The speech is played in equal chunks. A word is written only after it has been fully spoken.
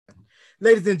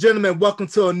Ladies and gentlemen, welcome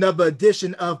to another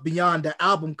edition of Beyond the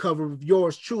Album Cover with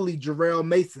yours truly, Jarrell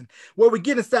Mason, where we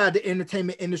get inside the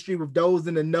entertainment industry with those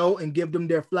in the know and give them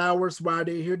their flowers while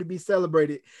they're here to be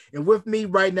celebrated. And with me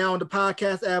right now on the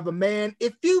podcast, I have a man.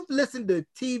 If you've listened to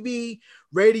TV,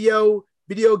 radio,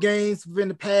 video games within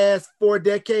the past 4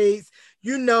 decades,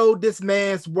 you know this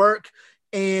man's work.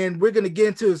 And we're going to get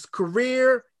into his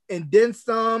career and then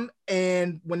some.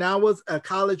 And when I was a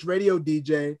college radio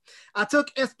DJ, I took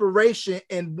inspiration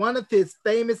in one of his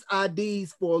famous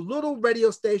IDs for a little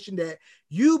radio station that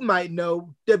you might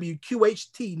know,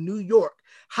 WQHT New York,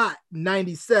 Hot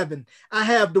 97. I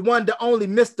have the one, the only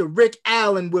Mr. Rick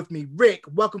Allen with me. Rick,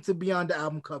 welcome to Beyond the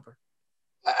Album Cover.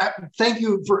 Thank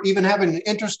you for even having an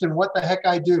interest in what the heck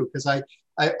I do, because I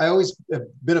always have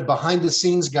been a behind the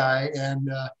scenes guy, and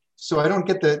so I don't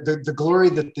get the glory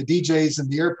that the DJs and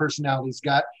the air personalities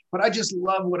got, but I just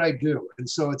love what I do. And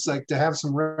so it's like to have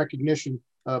some recognition,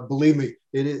 believe me,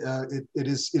 it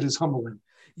is humbling.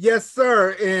 Yes,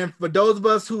 sir. And for those of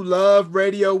us who love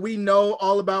radio, we know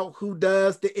all about who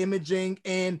does the imaging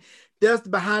and does the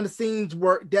behind the scenes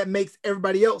work that makes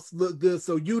everybody else look good.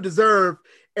 So you deserve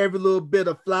every little bit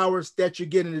of flowers that you're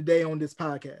getting today on this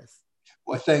podcast.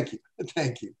 Well, thank you.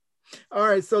 Thank you. All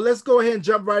right, so let's go ahead and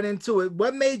jump right into it.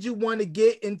 What made you want to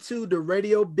get into the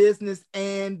radio business,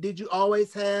 and did you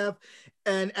always have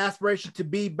an aspiration to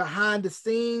be behind the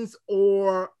scenes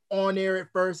or on air at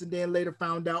first and then later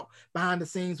found out behind the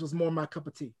scenes was more my cup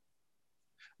of tea?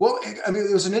 Well, I mean,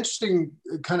 it was an interesting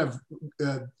kind of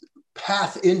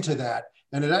path into that,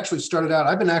 and it actually started out,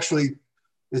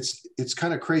 it's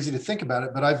kind of crazy to think about it,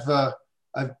 but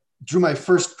I've drew my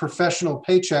first professional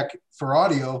paycheck for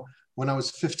audio when I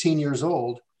was 15 years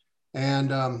old,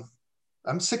 and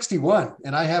I'm 61,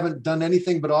 and I haven't done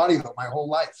anything but audio my whole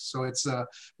life. So it's the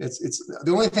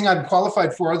only thing I'm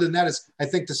qualified for other than that is, I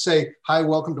think, to say, hi,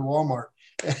 welcome to Walmart.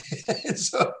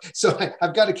 so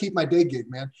I've got to keep my day gig,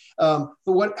 man. But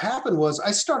what happened was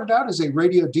I started out as a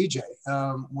radio DJ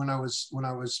when I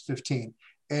was 15.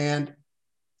 And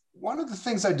one of the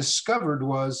things I discovered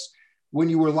was when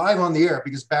you were live on the air,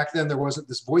 because back then there wasn't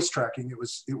this voice tracking,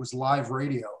 it was live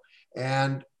radio.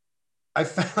 And I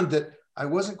found that I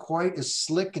wasn't quite as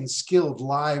slick and skilled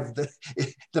live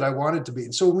that I wanted to be.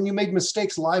 And so when you made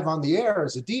mistakes live on the air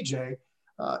as a DJ,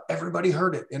 everybody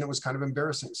heard it, and it was kind of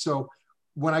embarrassing. So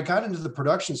when I got into the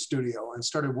production studio and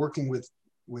started working with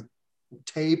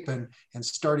tape and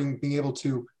starting being able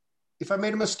to, if I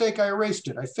made a mistake, I erased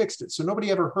it, I fixed it. So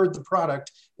nobody ever heard the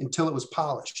product until it was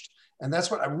polished. And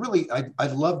that's what I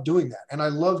loved doing that. And I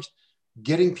loved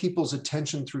getting people's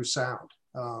attention through sound.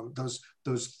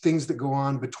 Those things that go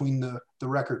on between the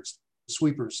records, the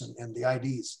sweepers and the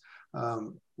IDs,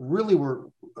 really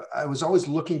I was always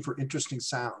looking for interesting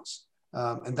sounds.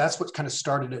 And that's what kind of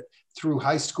started it through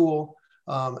high school.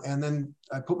 And then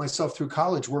I put myself through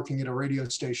college working at a radio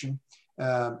station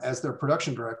as their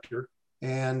production director,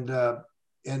 and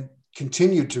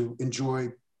continued to enjoy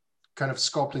kind of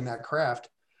sculpting that craft.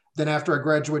 Then after I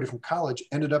graduated from college,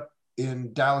 ended up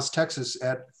in Dallas, Texas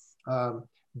at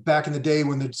back in the day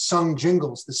when the singing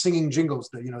jingles,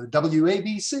 the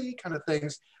WABC kind of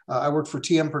things. I worked for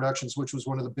TM Productions, which was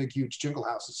one of the big, huge jingle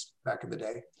houses back in the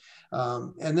day.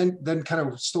 And then kind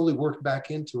of slowly worked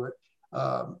back into it,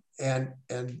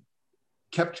 and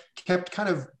kept kind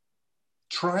of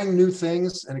trying new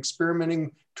things and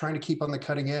experimenting, trying to keep on the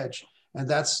cutting edge. And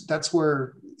that's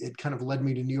where it kind of led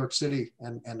me to New York City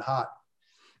and Hot.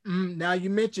 Now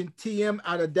you mentioned TM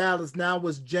out of Dallas. Now,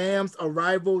 was Jam's a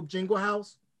rival jingle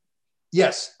house?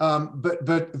 Yes,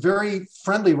 but very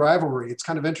friendly rivalry. It's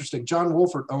kind of interesting. John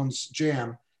Wolford owns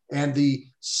Jam, and the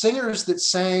singers that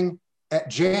sang at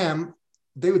Jam,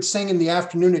 they would sing in the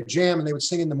afternoon at Jam, and they would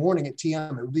sing in the morning at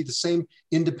TM. It would be the same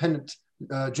independent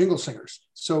jingle singers.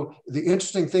 So the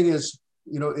interesting thing is,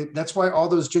 that's why all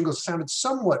those jingles sounded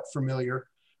somewhat familiar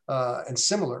and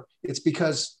similar. It's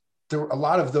because a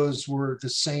lot of those were the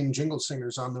same jingle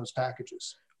singers on those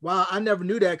packages. Wow, I never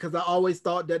knew that, because I always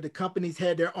thought that the companies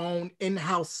had their own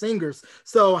in-house singers.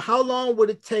 So how long would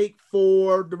it take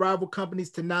for the rival companies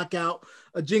to knock out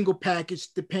a jingle package,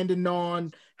 depending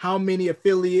on how many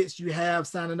affiliates you have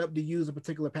signing up to use a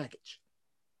particular package?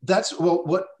 That's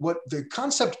what the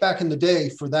concept back in the day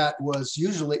for that was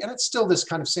usually, and it's still this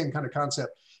kind of same kind of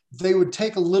concept, they would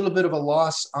take a little bit of a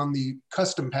loss on the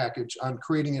custom package on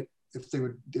creating it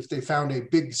if they found a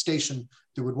big station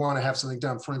that would want to have something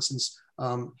done. For instance,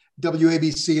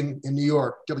 WABC in New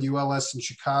York, WLS in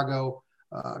Chicago,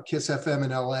 KISS FM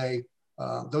in LA.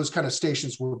 Those kind of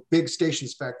stations were big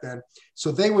stations back then.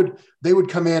 So they would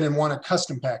come in and want a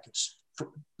custom package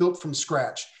built from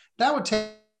scratch. That would take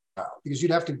because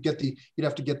you'd have to get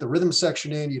the rhythm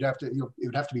section in. It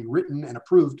would have to be written and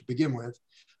approved to begin with.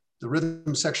 The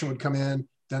rhythm section would come in,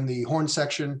 then the horn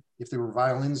section, if there were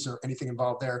violins or anything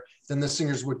involved there, then the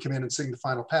singers would come in and sing the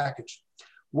final package.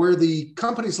 Where the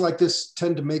companies like this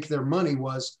tend to make their money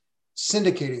was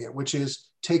syndicating it, which is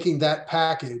taking that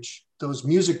package, those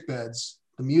music beds,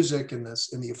 the music and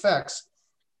the effects,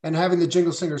 and having the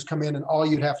jingle singers come in, and all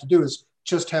you'd have to do is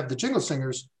just have the jingle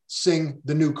singers sing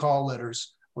the new call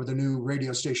letters or the new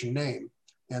radio station name.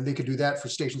 And they could do that for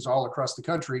stations all across the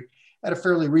country at a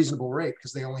fairly reasonable rate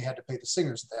because they only had to pay the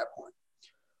singers at that point.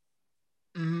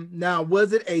 Mm-hmm. Now,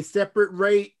 was it a separate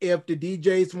rate if the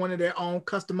DJs wanted their own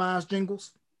customized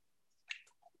jingles?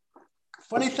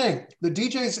 Funny thing, the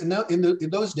DJs in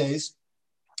those days,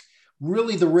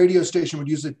 really the radio station would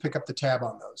usually pick up the tab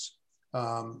on those.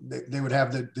 They would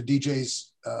have the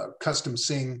DJs custom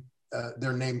sing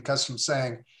their name, custom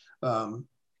sang, and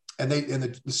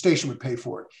the station would pay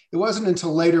for it. It wasn't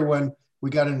until later when we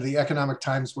got into the economic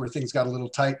times where things got a little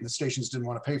tight and the stations didn't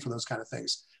want to pay for those kind of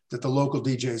things that the local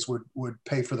DJs would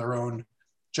pay for their own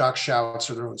jock shouts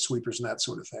or their own sweepers and that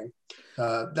sort of thing.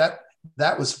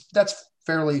 That's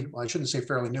fairly, well, I shouldn't say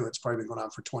fairly new. It's probably been going on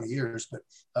for 20 years, but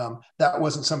that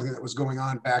wasn't something that was going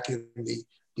on back in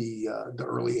the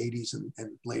early 80s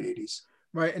and late 80s.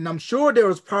 Right. And I'm sure there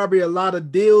was probably a lot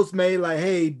of deals made like,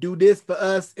 hey, do this for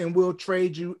us and we'll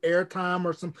trade you airtime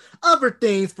or some other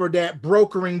things for that,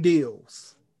 brokering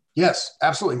deals. Yes,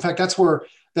 absolutely. In fact, that's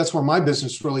where my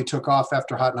business really took off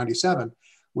after Hot 97,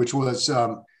 which was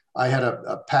I had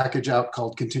a package out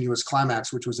called Continuous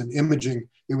Climax, which was an imaging.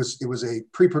 It was a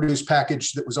pre-produced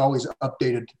package that was always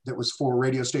updated, that was for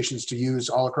radio stations to use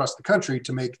all across the country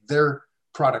to make their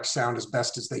products sound as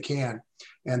best as they can.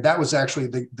 And that was actually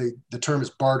the term is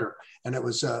barter. And it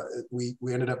was we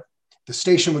ended up, the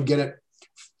station would get it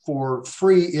for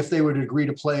free if they would agree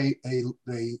to play a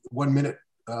 1 minute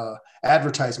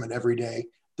advertisement every day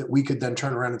that we could then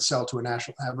turn around and sell to a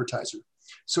national advertiser.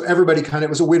 So everybody it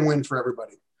was a win-win for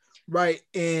everybody. Right.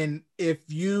 And if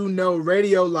you know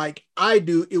radio like I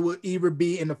do, it will either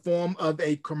be in the form of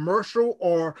a commercial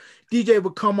or DJ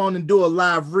would come on and do a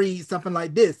live read, something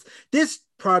like this. This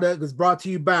product is brought to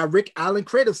you by Rick Allen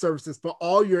Creative Services. For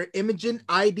all your imaging,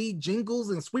 ID, jingles,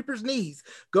 and sweepers needs,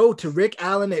 go to Rick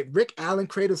Allen at Rick Allen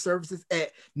Creative Services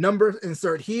at number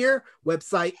insert here,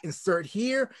 website insert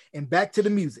here, and back to the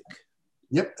music.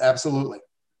 Yep, absolutely.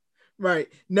 Right.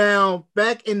 Now,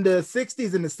 back in the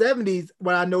 60s and the 70s,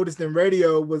 what I noticed in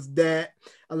radio was that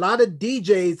a lot of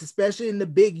DJs, especially in the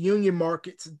big union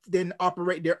markets, didn't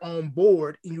operate their own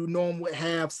board. And you normally would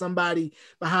have somebody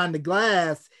behind the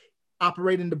glass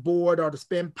operating the board or the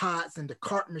spin pots and the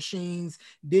cart machines.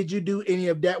 Did you do any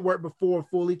of that work before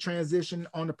fully transition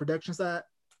on the production side?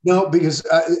 No, because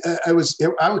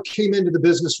I came into the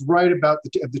business right about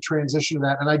the transition of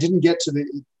that, and I didn't get to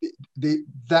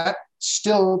that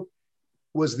still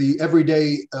was the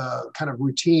everyday kind of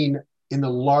routine in the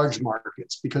large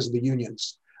markets because of the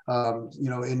unions.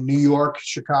 In New York,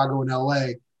 Chicago, and LA,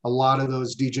 a lot of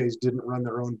those DJs didn't run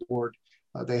their own board.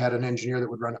 They had an engineer that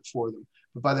would run it for them.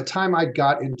 But by the time I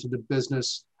got into the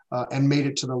business and made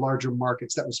it to the larger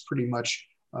markets, that was pretty much,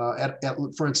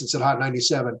 for instance, at Hot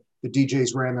 97, the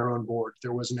DJs ran their own board.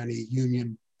 There wasn't any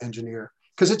union engineer.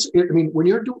 Because when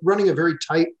you're running a very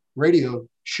tight radio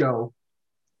show,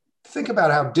 think about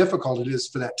how difficult it is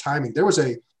for that timing. There was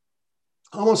it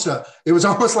was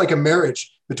almost like a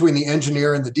marriage between the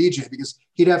engineer and the DJ, because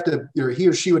he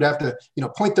or she would have to,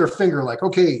 point their finger like,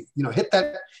 okay, hit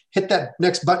that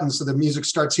next button so the music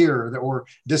starts here, or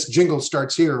this jingle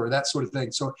starts here, or that sort of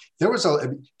thing. So there was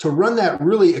to run that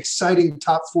really exciting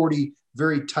top 40,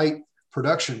 very tight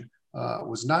production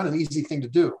was not an easy thing to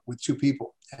do with two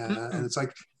people. And it's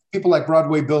like people like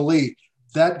Broadway Bill Lee.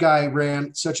 That guy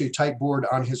ran such a tight board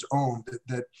on his own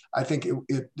that I think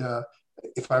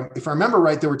if I remember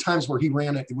right, there were times where he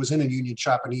ran it. It was in a union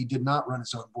shop and he did not run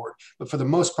his own board. But for the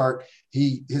most part,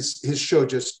 his show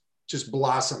just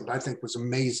blossomed. I think was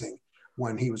amazing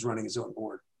when he was running his own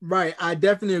board. Right. I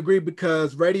definitely agree,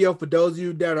 because radio, for those of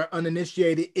you that are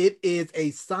uninitiated, it is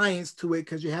a science to it,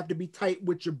 because you have to be tight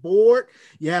with your board.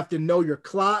 You have to know your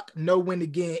clock, know when to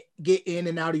get in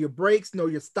and out of your breaks, know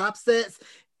your stop sets.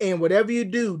 And whatever you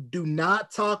do, do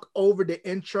not talk over the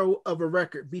intro of a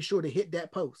record. Be sure to hit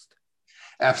that post.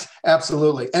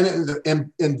 Absolutely. And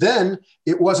then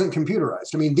it wasn't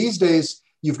computerized. I mean, these days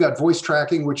you've got voice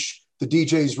tracking, which the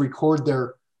DJs record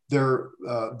their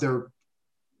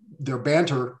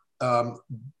banter,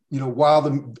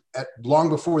 long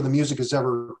before the music is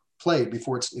ever played,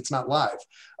 before it's not live.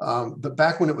 But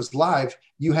back when it was live,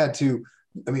 you had to,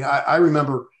 I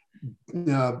remember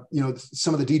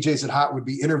some of the DJs at Hot would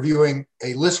be interviewing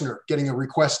a listener, getting a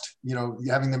request,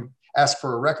 having them ask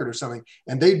for a record or something,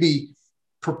 and they'd be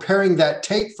preparing that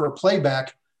tape for a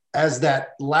playback. As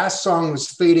that last song was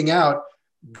fading out,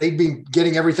 they'd be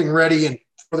getting everything ready and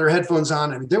put their headphones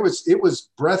on, and it was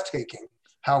breathtaking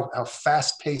how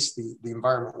fast paced the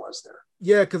environment was there.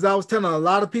 Yeah, because I was telling a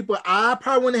lot of people, I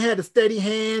probably wouldn't have had a steady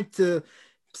hand to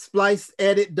splice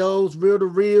edit those reel to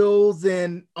reels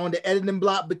and on the editing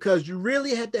block, because you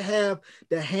really had to have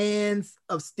the hands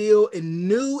of steel and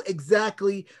knew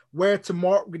exactly where to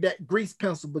mark with that grease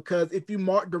pencil, because if you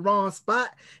marked the wrong spot,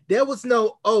 there was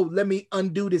no, oh, let me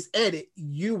undo this edit.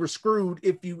 You were screwed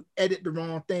if you edit the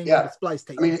wrong thing on the splice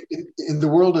tape. I mean, in the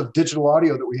world of digital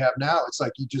audio that we have now, it's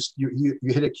like you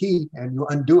hit a key and you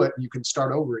undo it and you can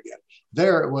start over again.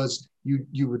 There it was,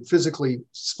 you would physically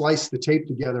splice the tape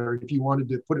together. If you wanted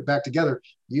to put it back together,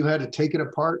 you had to take it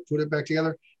apart, put it back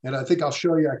together. And I think I'll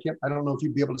show you, I don't know if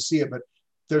you'd be able to see it, but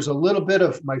there's a little bit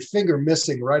of my finger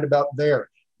missing right about there.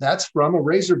 That's from a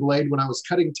razor blade when I was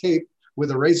cutting tape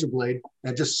with a razor blade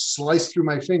and just sliced through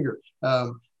my finger.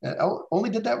 And only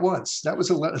did that once. That was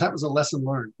a lesson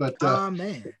learned. But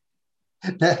man.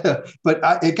 But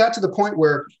it got to the point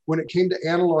where when it came to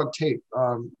analog tape,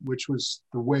 which was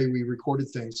the way we recorded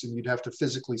things, and you'd have to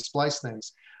physically splice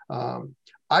things,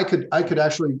 I'd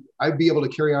be able to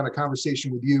carry on a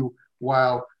conversation with you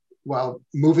while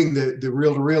moving the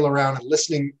reel to reel around and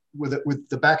listening with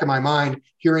the back of my mind,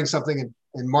 hearing something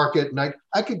and mark it. And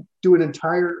I could do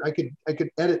I could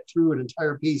edit through an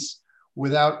entire piece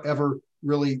without ever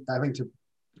really having to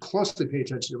closely pay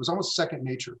attention. It was almost second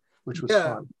nature, which was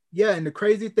fun. Yeah, and the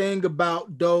crazy thing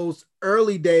about those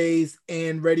early days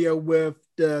in radio with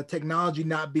the technology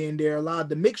not being there, a lot of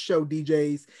the mix show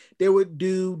DJs, they would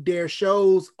do their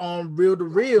shows on reel to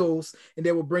reels and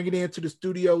they would bring it into the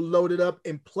studio, load it up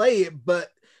and play it.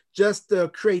 But just the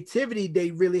creativity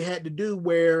they really had to do,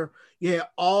 where you had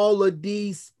all of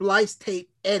these splice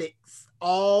tape edits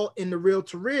all in the reel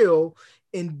to reel,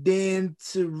 and then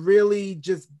to really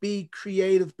just be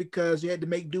creative because you had to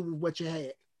make do with what you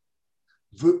had.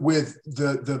 With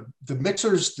the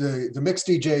mixers, the mix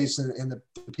DJs and the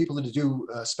people that do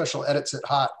special edits at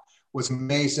Hot was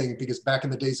amazing, because back in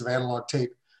the days of analog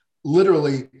tape,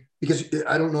 literally, because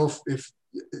I don't know if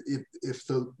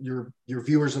your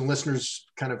viewers and listeners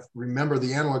kind of remember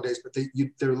the analog days, but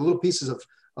they're little pieces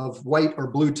of white or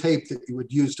blue tape that you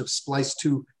would use to splice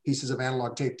two pieces of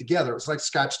analog tape together. It was like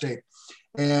Scotch tape.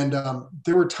 And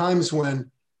there were times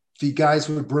when the guys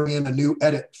would bring in a new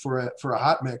edit for a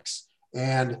hot mix,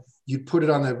 and you'd put it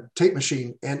on the tape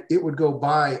machine and it would go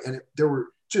by, and there were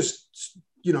just,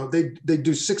 they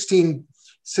do 16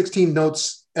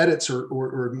 notes edits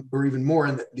or even more.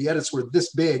 And the edits were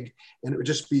this big, and it would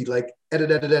just be like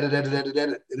edit.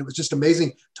 And it was just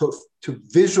amazing to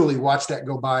visually watch that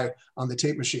go by on the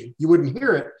tape machine. You wouldn't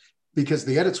hear it because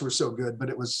the edits were so good, but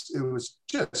it was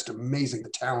just amazing, the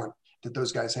talent that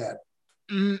those guys had.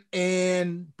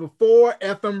 And before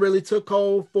FM really took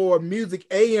hold for music,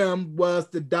 AM was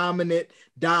the dominant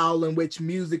dial in which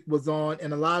music was on.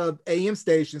 And a lot of AM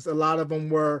stations, a lot of them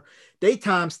were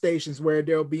daytime stations where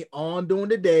they'll be on during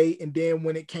the day. And then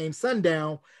when it came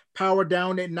sundown, power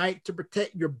down at night to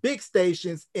protect your big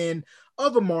stations in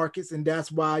other markets. And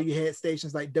that's why you had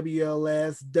stations like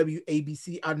WLS,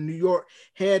 WABC out of New York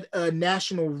had a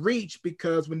national reach,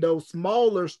 because when those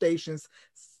smaller stations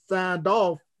signed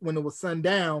off, when it was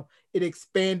sundown, it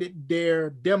expanded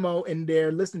their demo and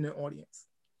their listening audience.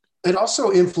 It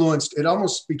also influenced, it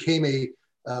almost became a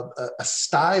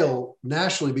style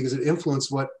nationally, because it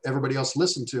influenced what everybody else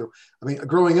listened to. I mean,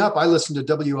 growing up, I listened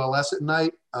to WLS at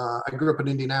night. I grew up in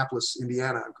Indianapolis,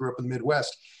 Indiana. I grew up in the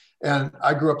Midwest. And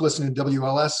I grew up listening to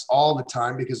WLS all the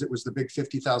time because it was the big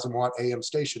 50,000 watt AM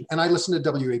station. And I listened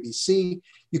to WABC.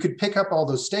 You could pick up all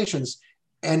those stations.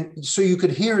 And so you could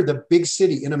hear the big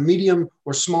city in a medium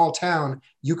or small town.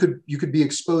 You could be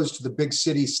exposed to the big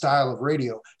city style of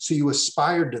radio. So you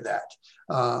aspired to that,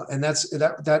 and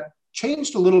that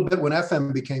changed a little bit when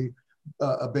FM became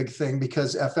a big thing,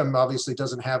 because FM obviously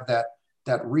doesn't have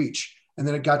that reach. And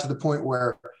then it got to the point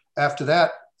where after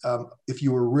that, if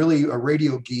you were really a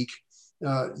radio geek,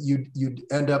 you'd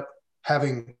end up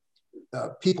having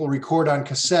people record on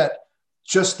cassette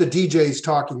just the DJs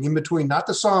talking in between, not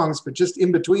the songs, but just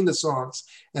in between the songs.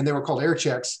 And they were called air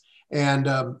checks. And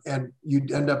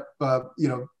you'd end up,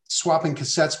 swapping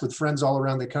cassettes with friends all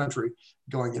around the country,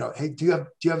 going, hey, do you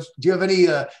have any,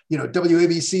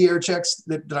 WABC air checks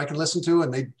that I can listen to?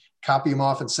 And they'd copy them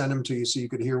off and send them to you so you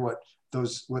could hear what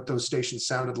those stations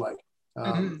sounded like.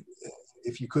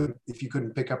 If you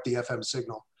couldn't pick up the FM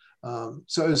signal.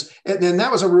 So it was, and then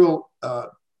that was a real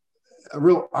a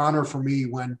real honor for me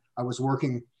when I was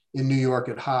working in New York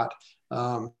at Hot,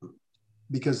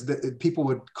 because people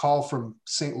would call from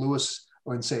St. Louis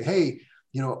and say, "Hey,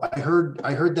 I heard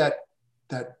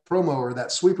that promo or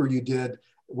that sweeper you did.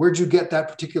 Where'd you get that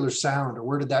particular sound,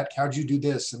 or how'd you do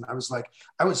this?" And I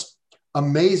was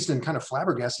amazed and kind of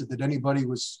flabbergasted that anybody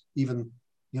was even,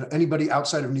 anybody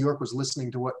outside of New York was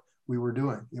listening to what we were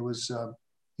doing. It was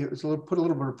put a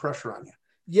little bit of pressure on you.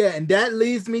 Yeah, and that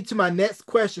leads me to my next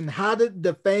question. How did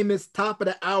the famous top of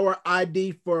the hour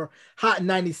ID for Hot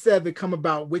 97 come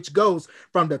about, which goes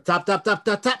from the top of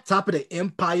the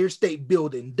Empire State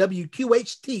Building,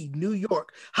 WQHT, New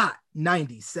York, Hot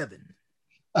 97?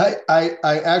 I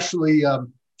actually,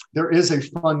 there is a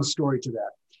fun story to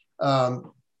that.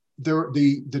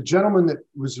 The gentleman that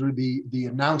was the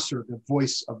announcer, the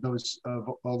voice of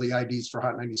all the IDs for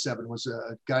Hot 97 was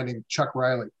a guy named Chuck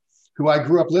Riley, who I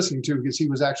grew up listening to because he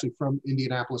was actually from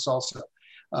Indianapolis also.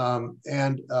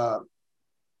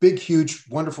 Big, huge,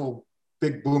 wonderful,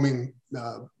 big booming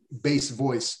bass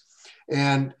voice.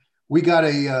 And we got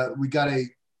a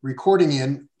recording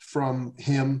in from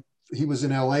him. He was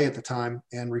in LA at the time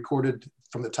and recorded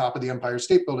from the top of the Empire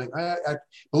State Building. I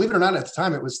believe it or not, at the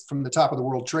time, it was from the top of the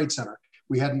World Trade Center.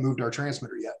 We hadn't moved our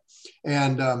transmitter yet.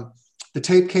 And the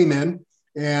tape came in,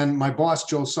 and my boss,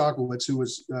 Joe Sokolowitz, who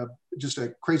was just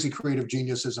a crazy creative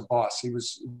genius as a boss, he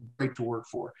was great to work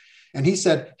for. And he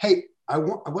said, "Hey,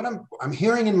 I'm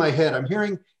hearing in my head, I'm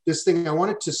hearing this thing. I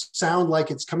want it to sound like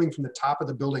it's coming from the top of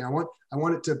the building. I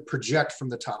want it to project from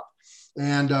the top."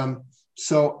 And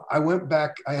so I went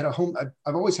back. I had a home.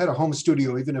 I've always had a home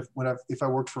studio, even if I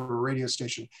worked for a radio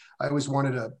station. I always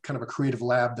wanted a kind of a creative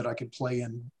lab that I could play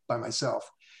in by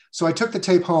myself. So I took the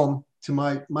tape home to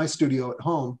my studio at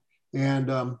home,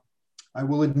 and I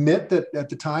will admit that at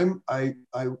the time I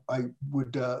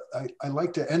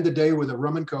like to end the day with a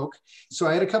rum and coke. So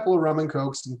I had a couple of rum and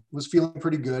cokes and was feeling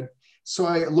pretty good. So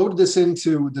I loaded this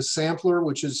into the sampler,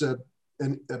 which is a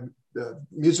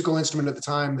musical instrument at the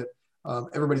time that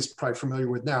everybody's probably familiar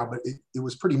with now, but it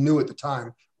was pretty new at the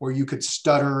time, where you could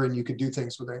stutter and you could do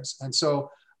things with things. And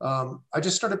so I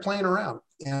just started playing around.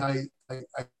 And I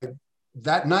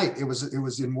that night, it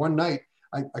was in one night,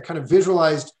 I kind of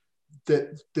visualized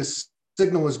that this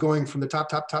signal was going from the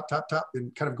top,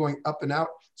 and kind of going up and out.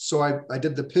 So I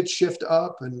did the pitch shift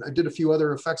up, and I did a few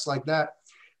other effects like that.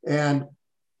 And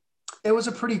it was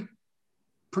a pretty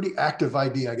active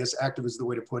idea. I guess active is the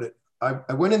way to put it.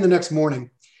 I went in the next morning,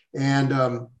 and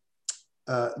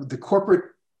the corporate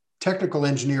technical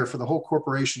engineer for the whole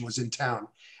corporation was in town.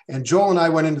 And Joel and I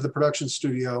went into the production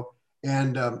studio,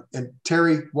 and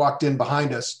Terry walked in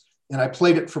behind us, and I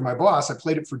played it for my boss. I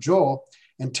played it for Joel,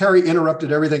 and Terry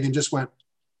interrupted everything and just went,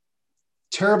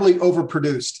 "Terribly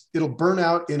overproduced. It'll burn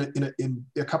out in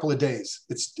a couple of days.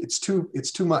 It's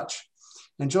too much."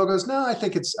 And Joel goes, "No, I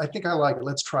think I like it.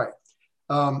 Let's try it."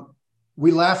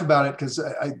 We laugh about it because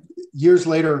years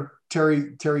later,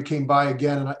 Terry came by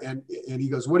again, and he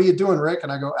goes, "What are you doing, Rick?"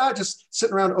 And I go, "Just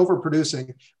sitting around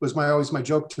overproducing." Was always my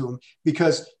joke to him,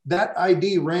 because that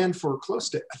ID ran for close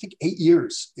to, I think, 8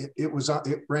 years. It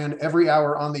ran every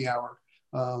hour on the hour.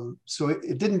 So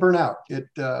it didn't burn out.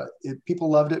 People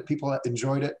loved it. People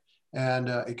enjoyed it. And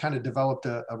it kind of developed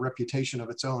a reputation of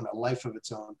its own, a life of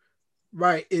its own.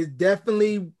 Right. It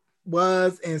definitely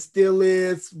was and still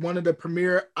is one of the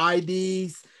premier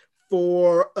IDs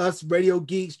for us radio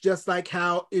geeks, just like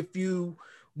how if you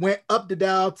went up the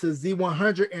dial to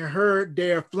Z100 and heard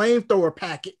their flamethrower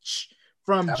package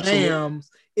from Absolutely.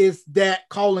 Jams, it's that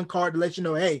calling card to let you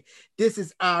know, hey, this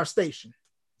is our station.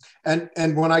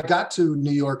 And when I got to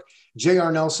New York,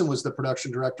 J.R. Nelson was the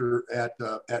production director at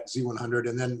Z100,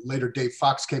 and then later Dave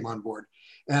Fox came on board.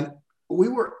 And we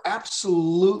were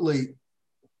absolutely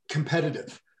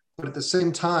competitive, but at the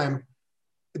same time,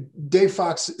 Dave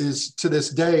Fox is, to this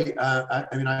day, I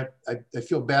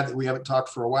feel bad that we haven't talked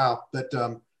for a while, but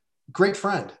great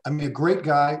friend. I mean, a great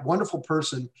guy, wonderful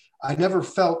person. I never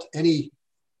felt any,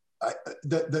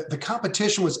 the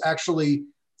competition was actually,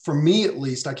 for me at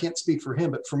least, I can't speak for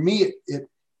him, but for me,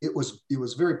 it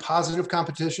was very positive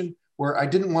competition, where I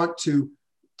didn't want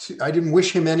I didn't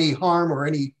wish him any harm or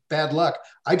any bad luck.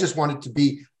 I just wanted to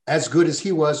be as good as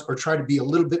he was, or try to be a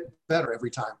little bit better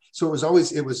every time. So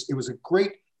it was a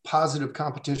great positive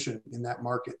competition in that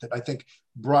market that I think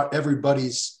brought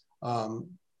everybody's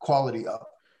quality up.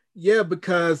 Yeah,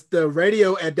 because the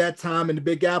radio at that time in the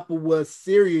Big Apple was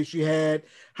serious. You had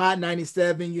Hot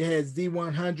 97, you had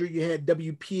Z100, you had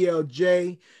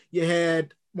WPLJ, you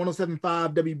had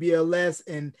 107.5 WBLS,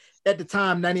 and at the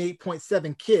time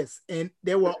 98.7 KISS, and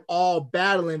they were all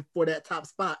battling for that top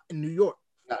spot in New York.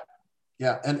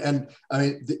 Yeah. And I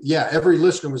mean, yeah, every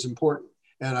listener was important.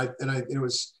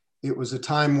 It was a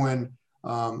time when,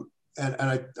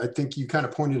 I think you kind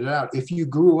of pointed it out. If you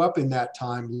grew up in that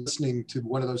time listening to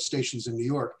one of those stations in New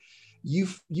York, you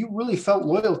really felt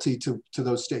loyalty to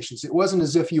those stations. It wasn't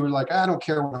as if you were like, I don't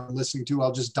care what I'm listening to,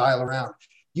 I'll just dial around.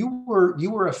 You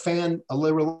were a fan.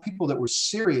 There were people that were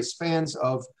serious fans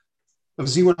of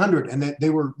Z100, and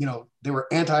they were, they were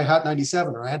anti Hot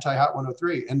 97 or anti Hot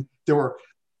 103, and there were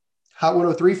Hot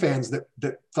 103 fans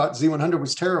that thought Z100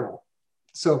 was terrible.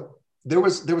 So there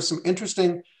was some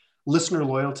interesting listener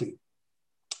loyalty,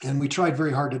 and we tried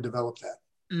very hard to develop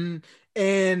that.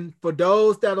 And for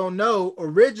those that don't know,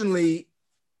 originally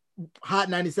Hot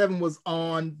 97 was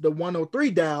on the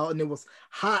 103 dial, and it was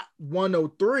Hot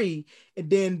 103, and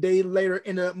then they later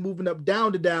ended up moving up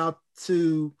down the dial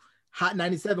to Hot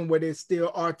 97, where they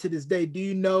still are to this day. Do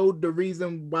you know the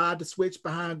reason why the switch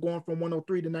behind going from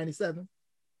 103 to 97?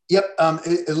 Yep.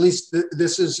 At least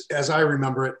this is, as I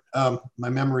remember it, my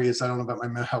memory is, I don't know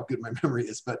about how good my memory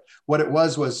is, but what it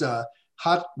was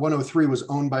Hot 103 was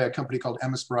owned by a company called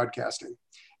Emmis Broadcasting.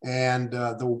 And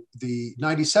the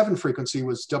 97 frequency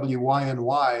was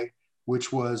WYNY,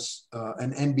 which was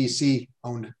an NBC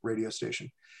owned radio station.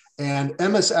 And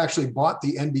Emmis actually bought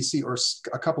the NBC, or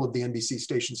a couple of the NBC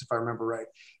stations, if I remember right.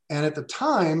 And at the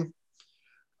time,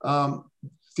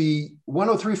 the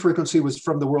 103 frequency was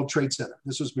from the World Trade Center.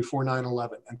 This was before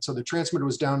 9/11. And so the transmitter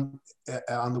was down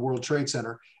on the World Trade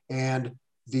Center, and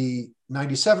the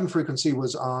 97 frequency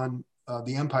was on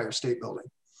the Empire State Building.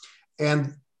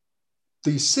 And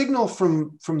the signal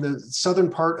from the southern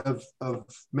part of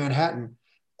Manhattan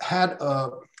had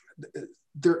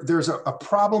there's a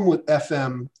problem with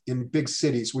FM in big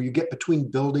cities where you get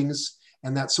between buildings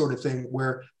and that sort of thing,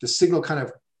 where the signal kind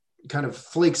of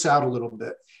flakes out a little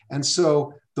bit. And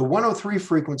so the 103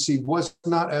 frequency was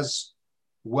not as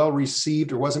well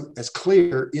received, or wasn't as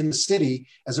clear in the city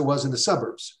as it was in the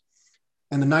suburbs.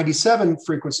 And the 97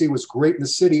 frequency was great in the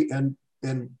city and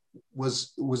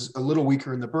was a little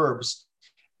weaker in the burbs.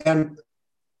 And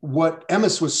what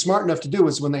Emmis was smart enough to do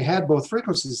is, when they had both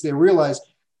frequencies, they realized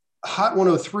Hot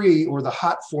 103, or the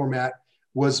hot format,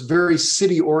 was very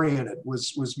city oriented,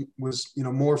 was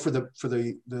more for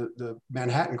the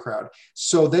Manhattan crowd.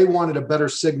 So they wanted a better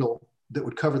signal that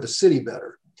would cover the city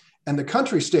better. And the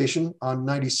country station on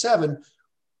 97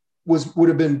 would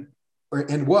have been,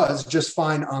 and was just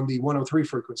fine on the 103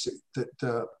 frequency,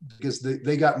 because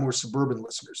they got more suburban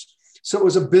listeners. So it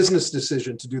was a business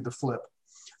decision to do the flip.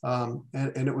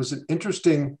 And it was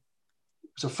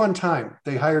a fun time.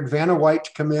 They hired Vanna White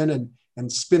to come in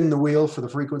and spin the wheel for the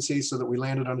frequency so that we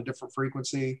landed on a different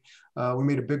frequency. We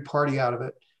made a big party out of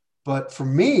it. But for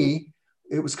me,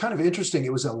 it was kind of interesting.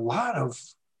 It was a lot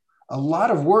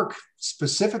of work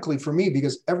specifically for me,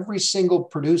 because every single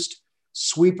produced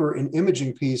sweeper and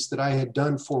imaging piece that I had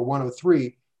done for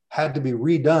 103 had to be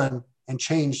redone and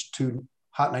changed to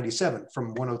Hot 97,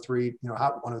 from 103,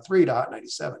 Hot 103 to Hot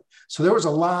 97. So there was a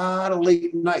lot of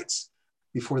late nights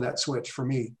before that switch for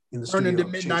me in the studio. Burning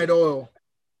the midnight oil.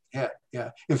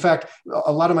 Yeah. In fact,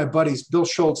 a lot of my buddies, Bill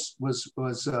Schultz was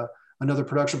another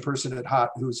production person at Hot,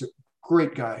 who's a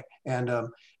great guy, and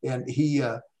he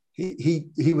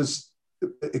was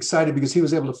excited because he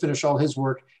was able to finish all his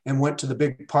work and went to the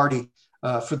big party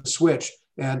for the switch.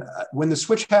 And when the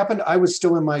switch happened, I was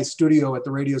still in my studio at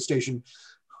the radio station,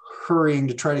 hurrying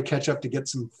to try to catch up to get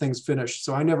some things finished.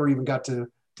 So I never even got to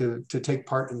take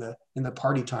part in the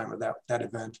party time of that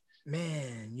event.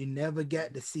 Man, you never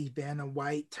got to see Vanna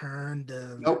White turn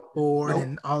the board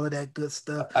and all of that good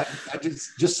stuff. I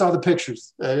just saw the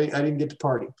pictures. I didn't get to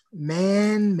party.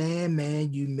 Man,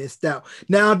 you missed out.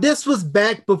 Now, this was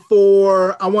back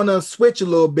before, I want to switch a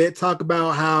little bit, talk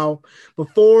about how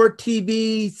before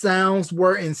TV sounds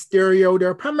were in stereo,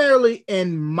 they're primarily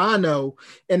in mono.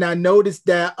 And I noticed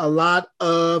that a lot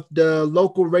of the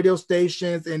local radio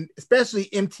stations, and especially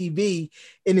MTV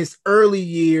in its early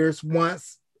years,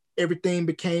 once everything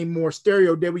became more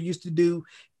stereo, they were used to do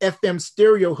FM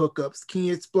stereo hookups. Can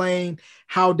you explain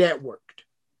how that worked?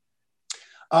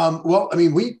 Well, I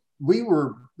mean, we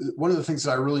were, one of the things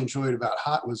that I really enjoyed about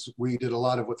Hot was we did a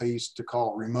lot of what they used to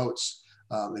call remotes.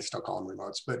 They still call them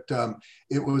remotes, but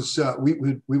it was, we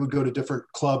would go to different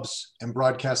clubs and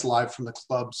broadcast live from the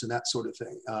clubs and that sort of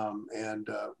thing. And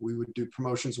we would do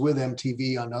promotions with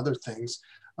MTV on other things.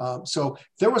 So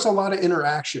there was a lot of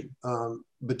interaction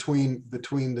between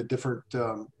the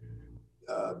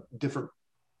different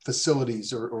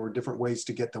facilities or different ways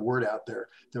to get the word out there.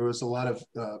 There was a lot of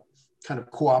kind of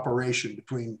cooperation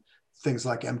between things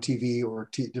like MTV or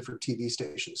different TV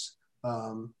stations.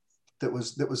 That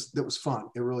was fun.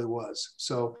 It really was.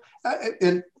 So,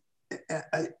 and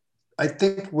I, I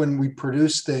think when we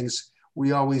produce things,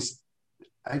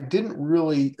 I didn't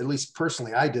really, at least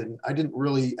personally, I didn't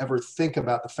really ever think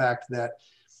about the fact that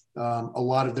a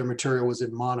lot of their material was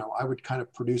in mono. I would kind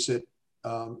of produce it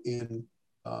in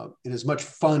as much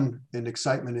fun and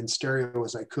excitement in stereo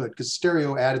as I could, because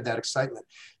stereo added that excitement.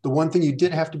 The one thing you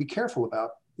did have to be careful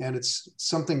about, and it's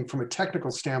something from a technical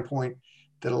standpoint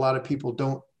that a lot of people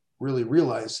don't really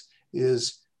realize,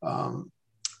 is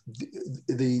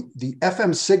the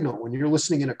FM signal. When you're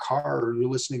listening in a car, or you're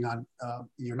listening on,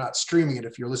 you're not streaming it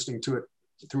if you're listening to it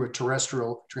through a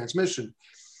terrestrial transmission.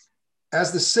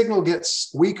 As the signal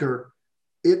gets weaker,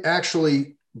 it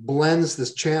actually blends the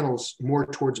channels more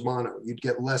towards mono. You'd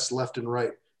get less left and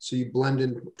right. So you blend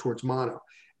in towards mono.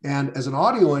 And as an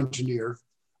audio engineer,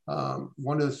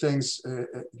 one of the things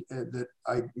that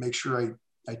I make sure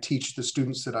I teach the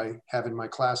students that I have in my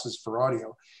classes for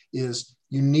audio is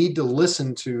you need to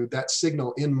listen to that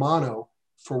signal in mono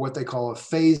for what they call a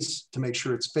phase, to make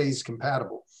sure it's phase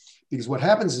compatible. Because what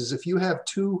happens is, if you have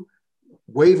two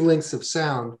wavelengths of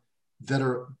sound that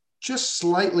are just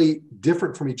slightly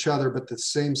different from each other, but the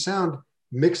same sound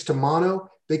mixed to mono,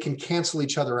 they can cancel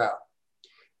each other out.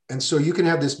 And so you can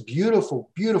have this beautiful,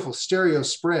 beautiful stereo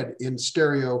spread in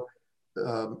stereo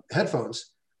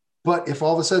headphones. But if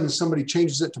all of a sudden somebody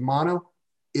changes it to mono,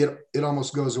 it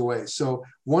almost goes away. So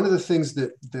one of the things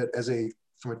that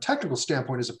from a technical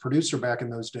standpoint, as a producer back in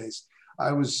those days,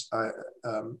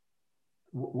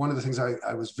 one of the things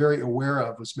I was very aware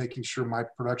of was making sure my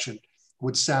production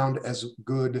would sound as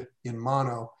good in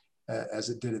mono as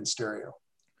it did in stereo,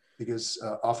 because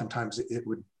oftentimes it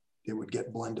would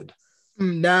get blended.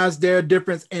 Now, is there a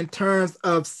difference in terms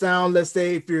of sound? Let's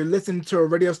say if you're listening to a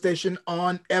radio station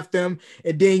on FM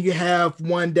and then you have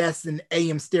one that's an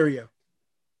AM stereo.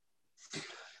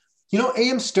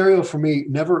 AM stereo for me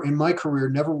in my career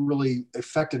never really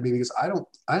affected me, because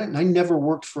I never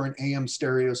worked for an AM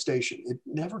stereo station. It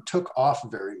never took off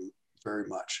very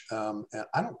much. And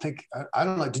I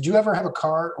don't know. Did you ever have a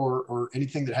car or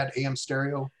anything that had AM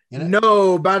stereo in it?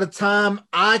 No, by the time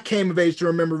I came of age to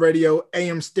remember radio,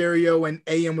 AM stereo and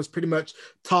AM was pretty much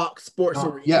talk, sports.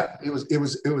 Yeah, it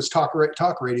was talk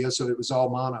radio, so it was all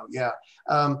mono. Yeah,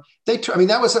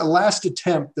 that was a last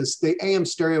attempt. The AM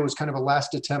stereo was kind of a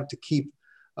last attempt to keep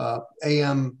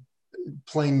AM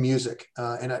playing music,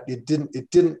 and it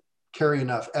didn't carry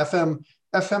enough. FM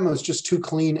was just too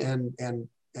clean and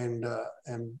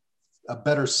a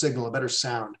better signal, a better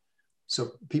sound.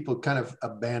 So people kind of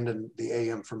abandoned the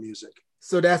AM for music.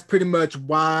 So that's pretty much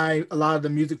why a lot of the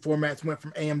music formats went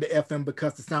from AM to FM,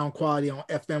 because the sound quality on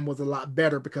FM was a lot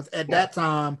better, because at that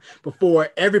time, before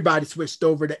everybody switched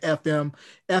over to FM,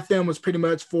 FM was pretty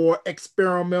much for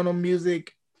experimental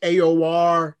music,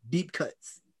 AOR, deep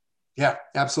cuts. Yeah,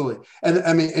 absolutely. And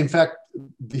I mean, in fact,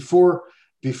 before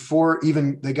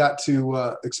even they got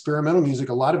to experimental music,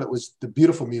 a lot of it was the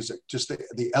beautiful music, just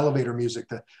the elevator music,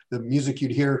 the music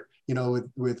you'd hear,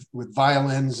 with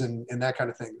violins and that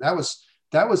kind of thing.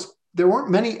 There weren't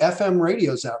many FM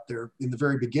radios out there in the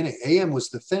very beginning. AM was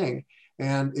the thing.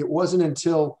 And it wasn't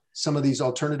until some of these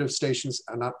alternative stations,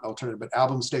 not alternative, but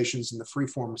album stations and the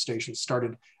freeform stations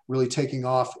started really taking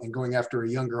off and going after a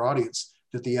younger audience,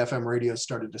 that the FM radios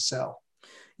started to sell.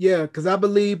 Yeah, because I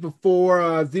believe before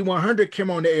Z100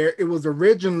 came on the air, it was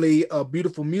originally a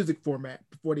beautiful music format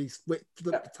before they flipped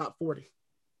the top 40.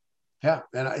 Yeah,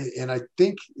 and I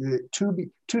think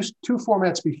two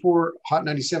formats before Hot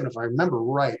 97, if I remember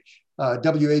right,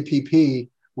 WAPP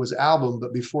was album,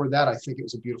 but before that, I think it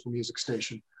was a beautiful music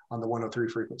station on the 103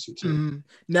 frequency too. Mm-hmm.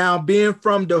 Now, being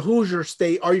from the Hoosier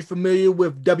state, are you familiar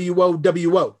with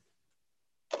WOWO?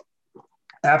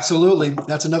 Absolutely,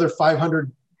 that's another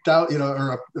 500.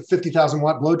 Or a 50,000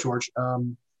 watt blowtorch.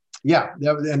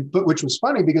 But which was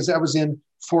funny, because that was in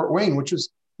Fort Wayne, which was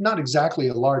not exactly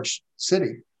a large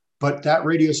city, but that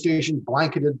radio station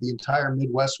blanketed the entire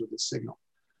Midwest with its signal.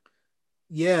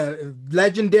 Yeah,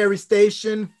 legendary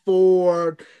station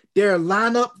for their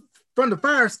lineup from the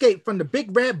fire escape from the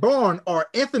Big Red Barn, or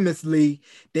infamously,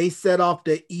 they set off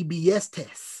the EBS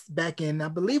tests back in, I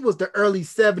believe it was the early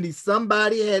 70s.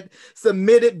 Somebody had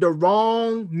submitted the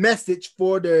wrong message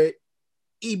for the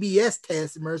EBS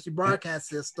test, emergency broadcast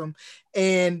system,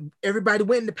 and everybody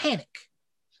went into panic.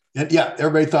 And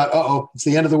everybody thought, it's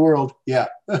the end of the world. Yeah.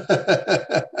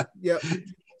 Yeah.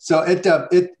 So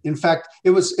it in fact,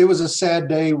 it was a sad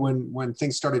day when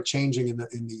things started changing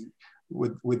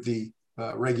with the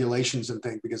regulations and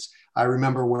things, because I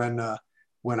remember when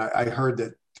I heard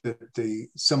that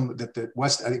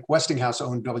I think Westinghouse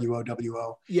owned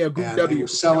WOWO. Yeah, Group and W. They were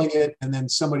selling it, and then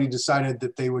somebody decided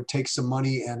that they would take some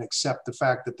money and accept the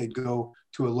fact that they'd go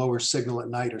to a lower signal at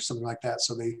night or something like that.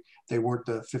 So they weren't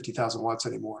the 50,000 watts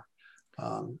anymore.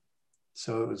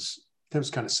 So it was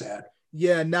kind of sad.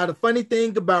 Yeah. Now the funny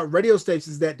thing about radio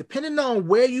stations is that depending on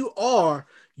where you are,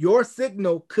 your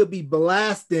signal could be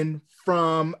blasting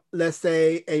from, let's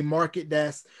say, a market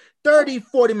that's 30,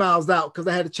 40 miles out. Because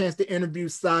I had a chance to interview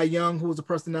Cy Young, who was a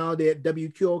personality at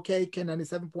WQOK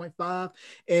K97.5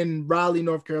 in Raleigh,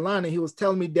 North Carolina. He was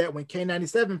telling me that when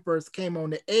K97 first came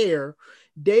on the air,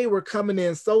 they were coming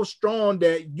in so strong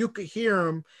that you could hear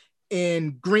them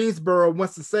in Greensboro,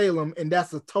 Winston-Salem, and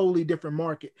that's a totally different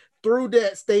market through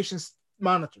that station's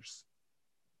monitors.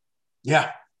 Yeah.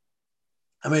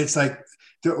 I mean, it's like,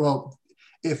 well,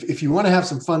 if you want to have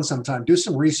some fun sometime, do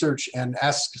some research and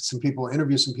ask some people,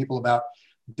 interview some people about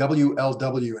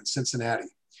WLW in Cincinnati.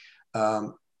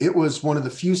 It was one of the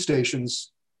few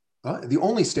stations, the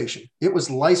only station. It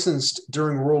was licensed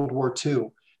during World War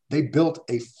II. They built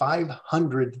a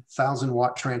 500,000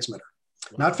 watt transmitter.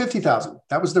 Not 50,000.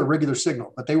 That was their regular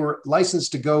signal, but they were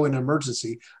licensed to go in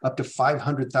emergency up to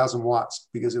 500,000 watts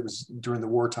because it was during the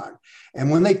wartime.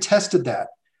 And when they tested that,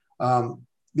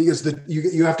 because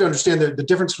you have to understand the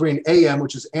difference between AM,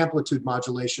 which is amplitude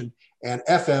modulation, and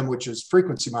FM, which is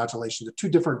frequency modulation, the two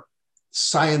different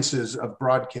sciences of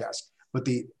broadcast. But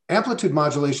the amplitude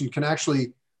modulation can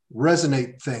actually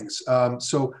resonate things.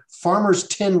 So farmers'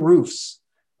 tin roofs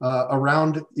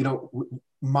around,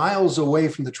 miles away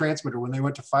from the transmitter when they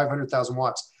went to 500,000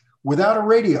 watts without a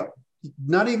radio,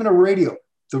 not even a radio,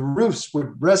 the roofs would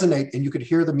resonate and you could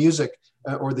hear the music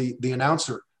or the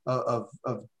announcer of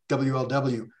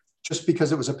WLW just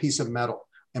because it was a piece of metal.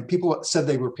 And people said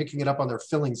they were picking it up on their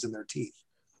fillings in their teeth.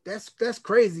 That's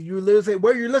crazy. You literally say,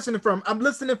 where are you listening from? I'm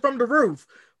listening from the roof.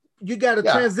 You got a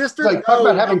transistor? Like,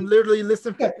 I'm literally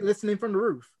listening from the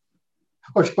roof.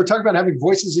 Or we're talking about having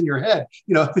voices in your head.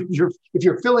 If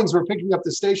your fillings were picking up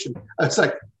the station, it's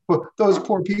like, well, those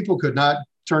poor people could not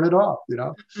turn it off,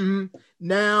 Mm-hmm.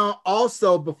 Now,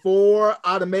 also before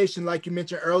automation, like you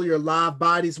mentioned earlier, live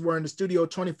bodies were in the studio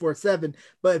 24/7.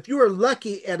 But if you were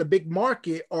lucky at a big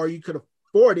market, or you could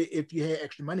afford it if you had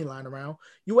extra money lying around,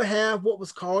 you would have what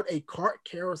was called a cart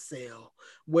carousel,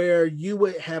 where you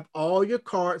would have all your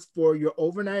carts for your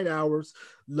overnight hours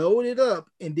loaded up.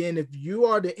 And then if you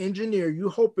are the engineer, you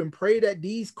hope and pray that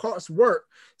these carts work.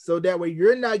 So that way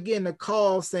you're not getting a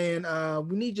call saying,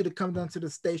 we need you to come down to the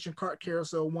station. Cart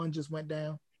carousel 1 just went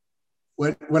down.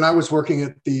 When I was working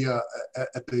at the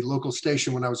local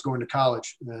station when I was going to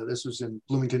college, this was in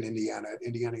Bloomington, Indiana, at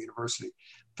Indiana University.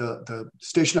 The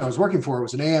station I was working for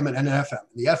was an AM and an FM.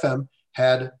 The FM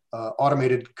had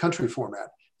automated country format.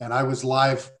 And I was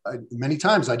live many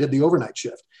times. I did the overnight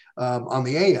shift on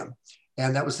the AM.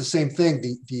 And that was the same thing.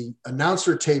 The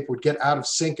announcer tape would get out of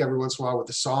sync every once in a while with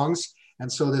the songs.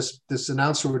 And so this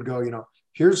announcer would go,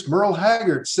 here's Merle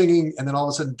Haggard singing. And then all of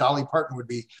a sudden Dolly Parton would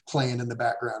be playing in the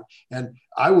background. And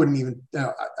I wouldn't even,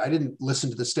 I didn't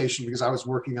listen to the station because I was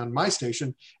working on my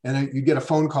station. And you get a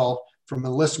phone call from a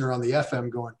listener on the FM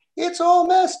going, it's all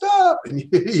messed up. And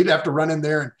you'd have to run in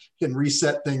there and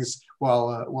reset things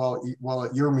while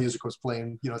your music was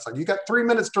playing. It's like, you got 3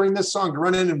 minutes during this song to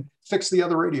run in and fix the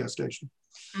other radio station.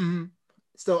 Mm-hmm.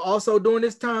 So also during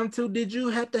this time too, did you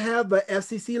have to have a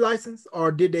FCC license,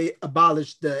 or did they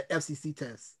abolish the FCC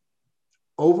test?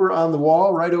 Over on the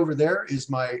wall, right over there, is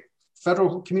my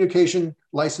Federal Communication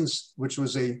license, which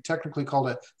was technically called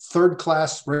a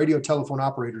third-class radio telephone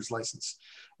operator's license.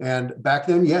 And back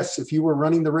then, yes, if you were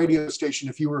running the radio station,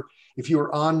 if you were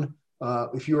on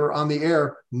the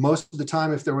air, most of the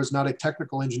time, if there was not a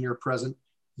technical engineer present,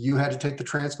 you had to take the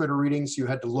transmitter readings. You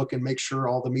had to look and make sure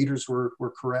all the meters were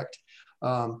correct.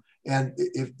 And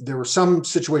if there were some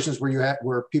situations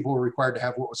where people were required to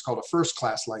have what was called a first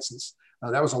class license,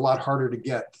 that was a lot harder to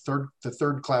get. The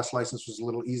third class license was a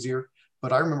little easier.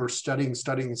 But I remember studying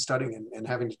and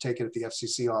having to take it at the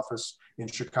FCC office in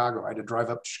Chicago. I had to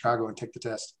drive up to Chicago and take the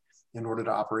test in order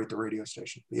to operate the radio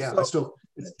station. But yeah,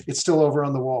 it's still over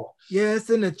on the wall. Yeah,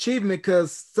 it's an achievement,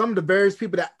 because some of the various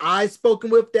people that I've spoken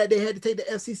with that they had to take the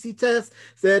FCC test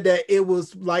said that it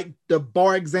was like the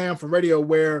bar exam for radio,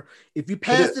 where if you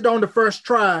passed it on the first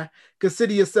try,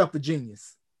 consider yourself a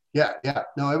genius. Yeah.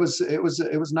 No, it was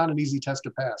not an easy test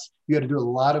to pass. You had to do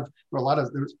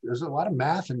there's a lot of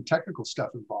math and technical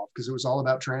stuff involved, because it was all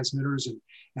about transmitters and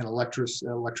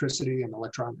electricity and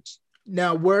electronics.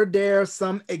 Now, were there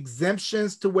some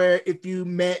exemptions to where if you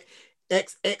met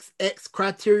XXX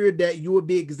criteria that you would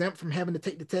be exempt from having to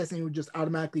take the test and you would just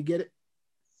automatically get it?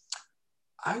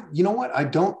 you know what?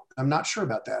 I'm not sure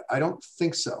about that. I don't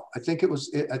think so. I think it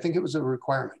was a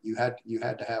requirement. You had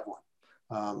to have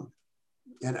one.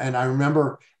 And I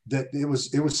remember that it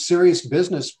was serious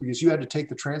business because you had to take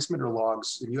the transmitter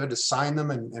logs and you had to sign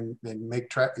them and make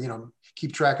track,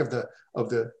 keep track of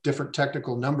the different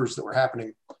technical numbers that were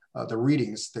happening, the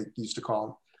readings they used to call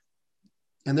them.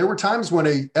 And there were times when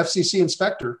a FCC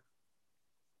inspector,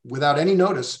 without any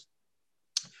notice,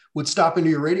 would stop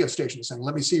into your radio station saying,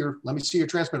 let me see your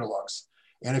transmitter logs.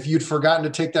 And if you'd forgotten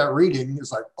to take that reading,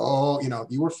 it's like, oh,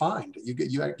 you were fined.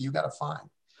 You got a fine.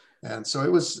 And so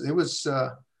it was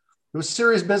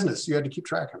serious business. You had to keep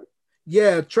track of it.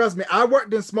 Yeah, trust me. I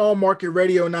worked in small market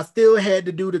radio and I still had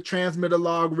to do the transmitter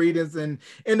log readings. And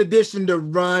in addition to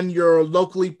run your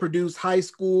locally produced high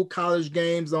school, college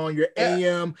games on your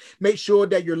AM, make sure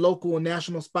that your local and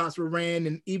national spots were ran.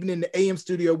 And even in the AM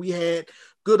studio, we had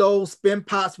good old spin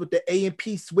pots with the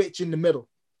A&P switch in the middle.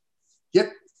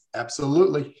 Yep,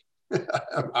 absolutely.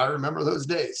 I remember those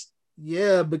days.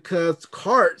 Yeah, because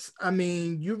carts,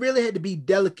 you really had to be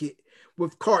delicate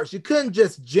with carts. You couldn't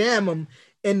just jam them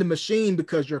in the machine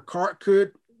because your cart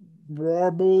could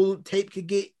warble, tape could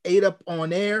get ate up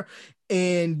on air,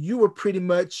 and you were pretty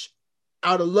much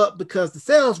out of luck because the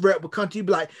sales rep would come to you and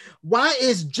be like, why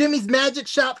is Jimmy's Magic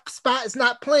Shop spot is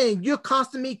not playing? You're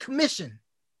costing me commission.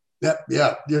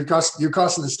 Yeah. You're costing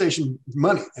the station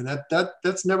money, and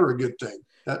that's never a good thing.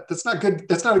 That's not good.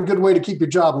 That's not a good way to keep your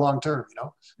job long term,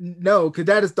 No, because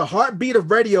that is the heartbeat of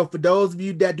radio. For those of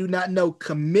you that do not know,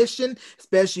 commission,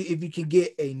 especially if you can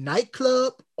get a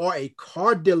nightclub or a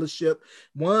car dealership,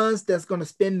 ones that's going to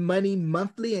spend money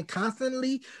monthly and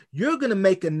constantly, you're going to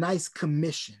make a nice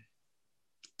commission.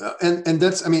 And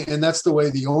that's the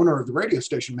way the owner of the radio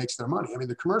station makes their money.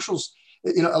 The commercials,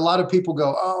 a lot of people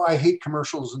go, oh, I hate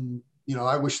commercials, and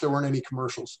I wish there weren't any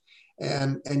commercials,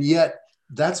 and yet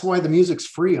that's why the music's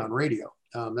free on radio.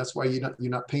 That's why you're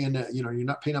not paying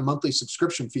a monthly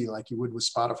subscription fee like you would with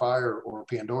Spotify or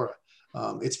Pandora.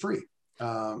 It's free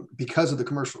because of the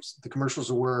commercials. The commercials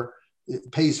are where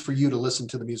it pays for you to listen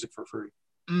to the music for free.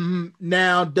 Mm-hmm.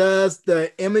 Now, does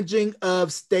the imaging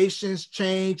of stations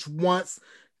change once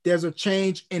there's a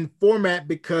change in format?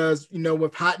 Because,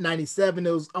 with Hot 97, it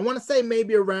was, I want to say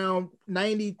maybe around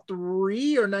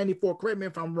 93 or 94, correct me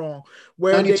if I'm wrong,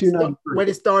 where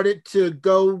they started to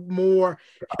go more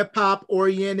hip hop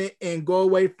oriented and go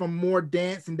away from more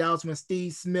dance. And that was when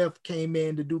Steve Smith came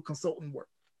in to do consultant work.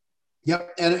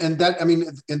 Yep. And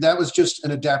that was just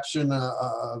an adaptation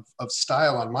of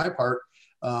style on my part,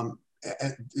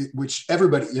 which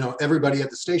everybody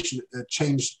at the station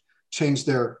changed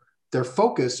their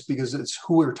focus because it's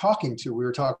who we were talking to. We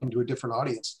were talking to a different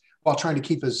audience while trying to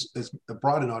keep as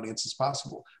broad an audience as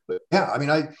possible. But yeah,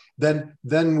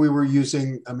 then we were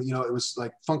using, it was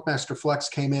like Funkmaster Flex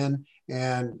came in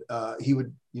and he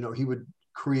would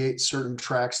create certain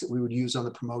tracks that we would use on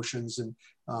the promotions. And,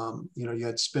 you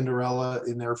had Spinderella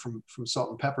in there from Salt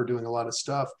and Pepper doing a lot of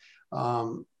stuff.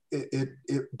 It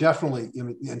definitely,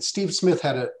 and Steve Smith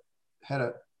had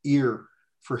a ear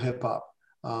for hip hop.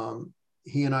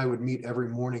 He and I would meet every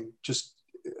morning.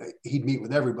 He'd meet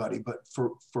with everybody, but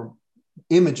for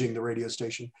imaging the radio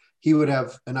station, he would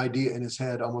have an idea in his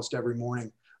head almost every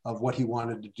morning of what he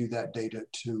wanted to do that day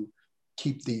to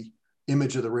keep the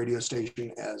image of the radio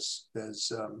station as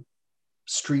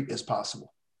street as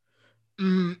possible.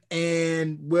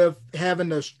 And with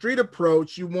having a street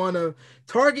approach, you want to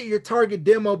target your target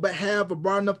demo, but have a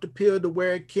broad enough appeal to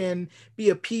where it can be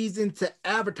appeasing to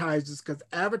advertisers, because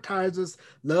advertisers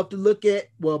love to look at,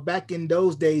 well, back in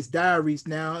those days, diaries.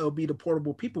 Now it'll be the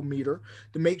portable people meter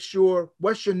to make sure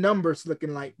what's your numbers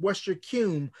looking like, what's your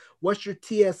CUM, what's your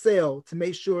TSL, to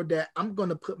make sure that I'm going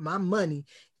to put my money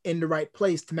in the right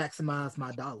place to maximize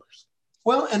my dollars.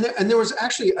 Well, and there was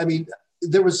actually,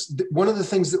 there was one of the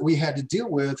things that we had to deal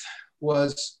with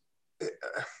was,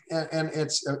 and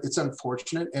it's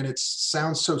unfortunate and it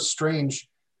sounds so strange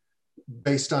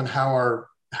based on how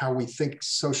we think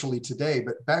socially today.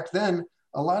 But back then,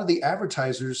 a lot of the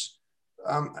advertisers,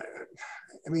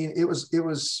 it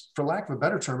was, for lack of a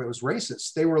better term, it was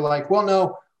racist. They were like, well,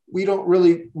 no, we don't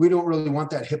really want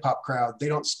that hip hop crowd. They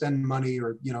don't spend money,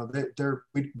 or, we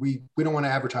don't want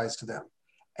to advertise to them.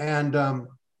 And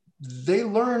they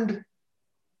learned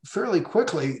fairly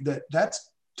quickly that that's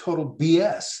total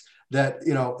BS. That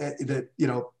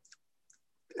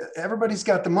everybody's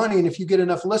got the money, and if you get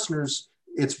enough listeners,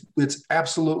 it's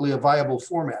absolutely a viable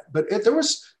format. But there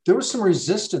was some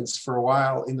resistance for a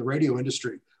while in the radio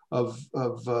industry of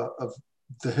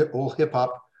the old hip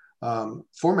hop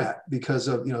format, because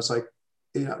of it's like,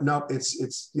 no,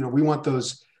 it's we want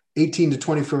those 18 to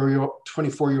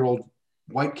 24-year-old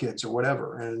white kids or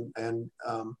whatever. And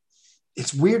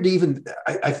it's weird to even,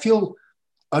 I feel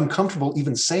uncomfortable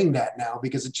even saying that now,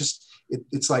 because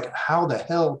it's like, how the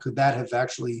hell could that have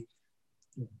actually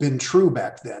been true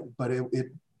back then? But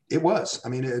it was. I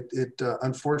mean, it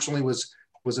unfortunately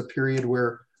was a period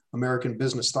where American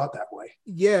business thought that way.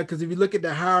 Yeah, because if you look at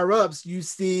the higher ups, you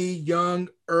see young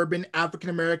urban African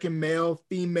American males,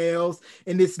 females,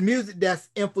 and this music that's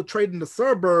infiltrating the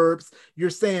suburbs. You're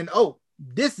saying, oh,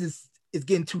 this is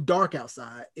getting too dark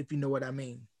outside, if you know what I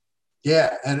mean.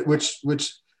 Yeah, and which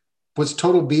was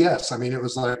total BS. I mean, it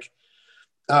was like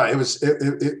it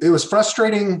was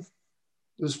frustrating.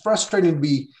 It was frustrating to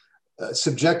be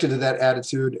subjected to that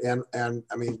attitude, and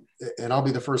I mean, and I'll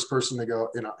be the first person to go,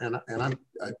 you know, and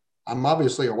I'm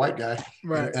obviously a white guy,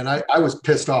 right? And I was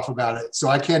pissed off about it. So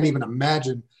I can't even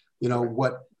imagine, you know,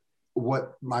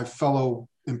 what my fellow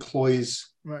employees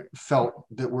felt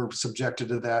that were subjected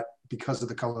to that because of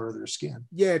the color of their skin.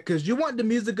 Yeah, because you want the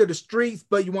music of the streets,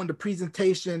 but you want the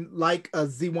presentation like a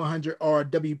Z100 or a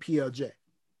WPLJ.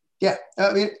 Yeah,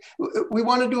 I mean, we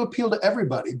wanted to appeal to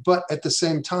everybody, but at the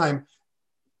same time,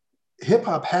 hip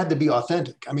hop had to be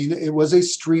authentic. I mean, it was a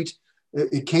street.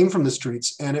 It came from the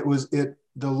streets, and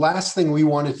the last thing we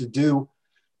wanted to do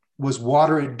was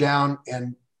water it down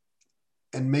and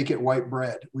make it white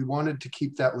bread. We wanted to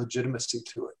keep that legitimacy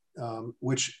to it,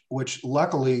 which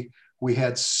luckily we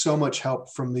had so much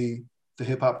help from the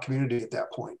hip hop community at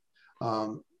that point.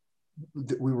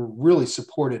 That we were really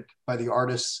supported by the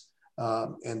artists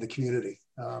and the community,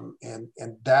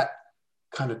 and that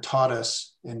kind of taught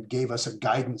us and gave us a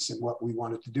guidance in what we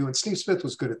wanted to do. And Steve Smith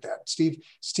was good at that.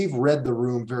 Steve read the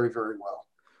room very, very well.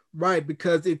 Right,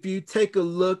 because if you take a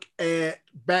look at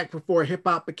back before hip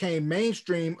hop became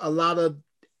mainstream, a lot of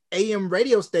AM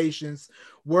radio stations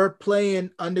were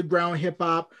playing underground hip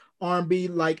hop, R&B,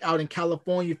 like out in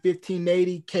California,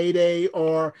 1580 K-Day,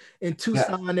 or in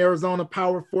Tucson, Arizona,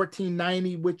 Power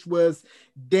 1490, which was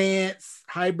dance,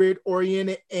 hybrid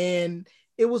oriented. And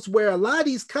it was where a lot of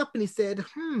these companies said,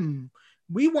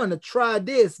 we want to try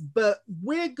this, but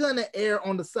we're going to err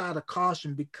on the side of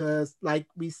caution because, like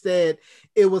we said,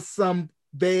 it was some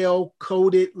veil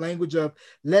coded language of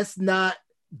let's not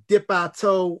dip our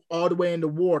toe all the way in the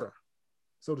water,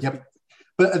 so to speak.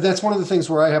 But that's one of the things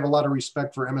where I have a lot of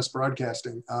respect for MS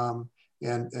Broadcasting.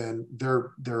 And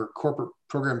their corporate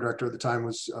program director at the time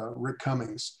was Rick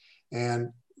Cummings.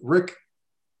 And Rick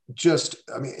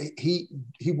he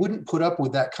wouldn't put up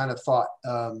with that kind of thought.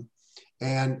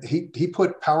 And he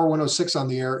put Power 106 on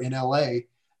the air in LA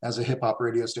as a hip hop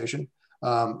radio station,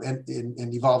 and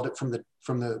evolved it from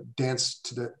the dance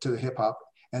to the hip hop,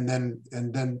 and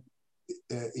then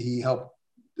he helped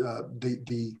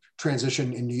the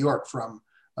transition in New York from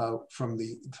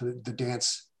the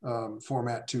dance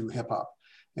format to hip hop,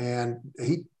 and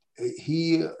he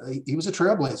was a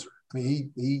trailblazer. I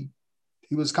mean,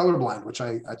 he was colorblind, which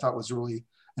I thought was really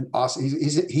an awesome.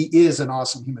 He is an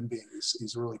awesome human being.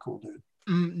 He's a really cool dude.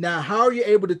 Now, how are you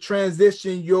able to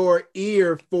transition your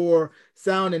ear for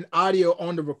sound and audio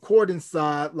on the recording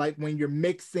side, like when you're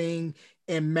mixing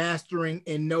and mastering,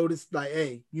 and notice like,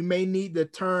 hey, you may need to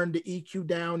turn the EQ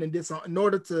down and this on in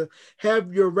order to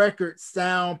have your record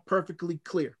sound perfectly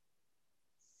clear?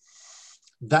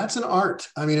 That's an art.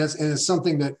 I mean, it's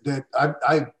something that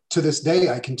I to this day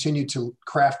I continue to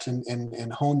craft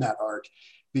and hone that art,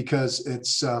 because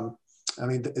it's I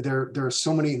mean, there are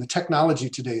so many, and the technology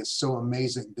today is so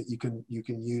amazing that you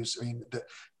can use. I mean,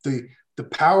 the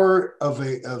power of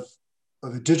a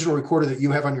digital recorder that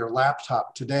you have on your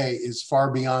laptop today is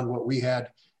far beyond what we had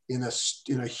in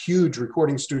a huge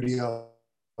recording studio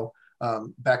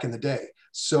back in the day.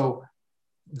 So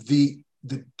the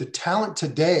talent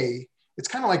today, it's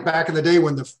kind of like back in the day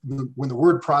when the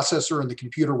word processor and the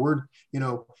computer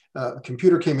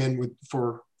computer came in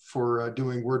for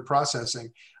doing word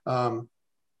processing,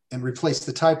 and replaced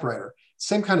the typewriter.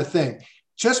 Same kind of thing.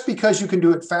 Just because you can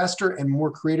do it faster and more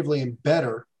creatively and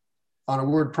better on a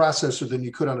word processor than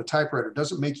you could on a typewriter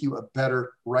doesn't make you a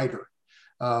better writer.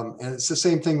 And it's the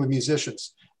same thing with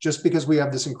musicians. Just because we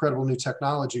have this incredible new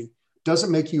technology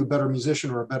doesn't make you a better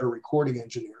musician or a better recording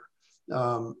engineer.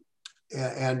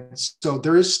 And so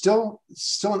there is still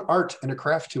an art and a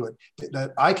craft to it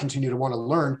that I continue to want to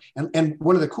learn. And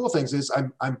one of the cool things is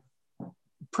I'm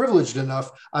privileged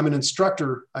enough. I'm an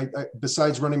instructor. I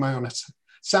besides running my own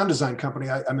sound design company,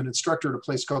 I'm an instructor at a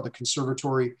place called the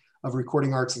Conservatory of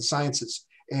Recording Arts and Sciences.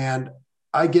 And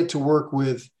I get to work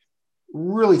with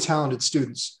really talented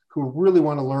students who really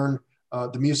want to learn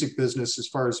the music business as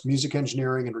far as music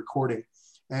engineering and recording.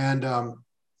 And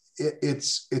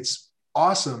it's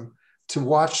awesome to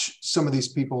watch some of these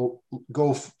people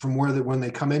go from when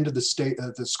they come into the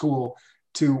school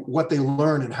to what they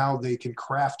learn and how they can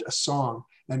craft a song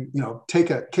and, take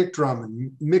a kick drum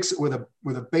and mix it with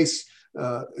a bass,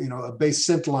 a bass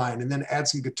synth line, and then add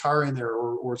some guitar in there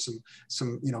or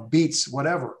some beats,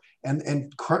 whatever,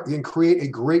 and create a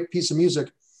great piece of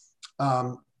music.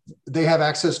 They have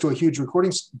access to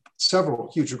several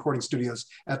huge recording studios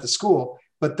at the school,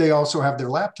 but they also have their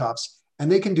laptops, and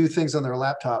they can do things on their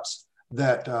laptops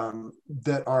that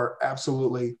are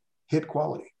absolutely hit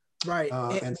quality. Right.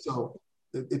 And so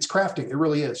it's crafting. It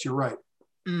really is. You're right.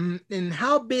 And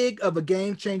how big of a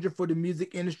game changer for the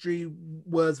music industry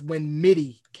was when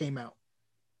MIDI came out?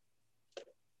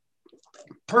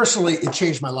 Personally, it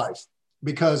changed my life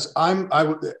because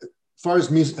as far as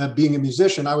being a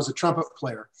musician, I was a trumpet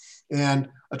player, and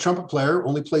a trumpet player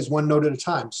only plays one note at a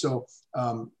time. So,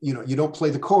 you don't play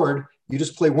the chord, you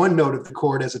just play one note of the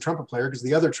chord as a trumpet player because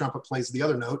the other trumpet plays the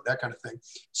other note, that kind of thing.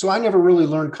 So I never really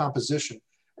learned composition,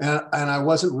 and I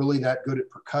wasn't really that good at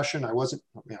percussion.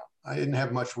 I didn't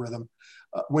have much rhythm.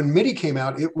 When MIDI came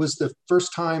out, it was the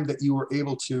first time that you were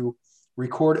able to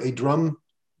record a drum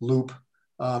loop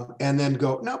and then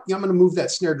go, no, I'm going to move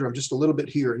that snare drum just a little bit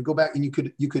here, and go back, and you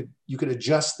could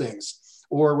adjust things,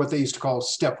 or what they used to call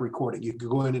step recording. You could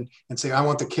go in and say, I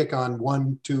want the kick on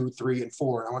 1, 2, 3, and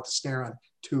 4, and I want the snare on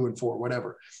 2 and 4,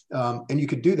 whatever. And you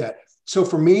could do that. So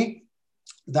for me,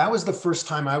 that was the first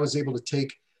time I was able to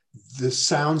take the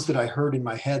sounds that I heard in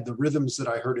my head, the rhythms that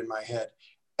I heard in my head,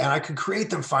 and I could create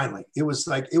them finally. It was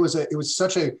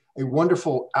such a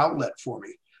wonderful outlet for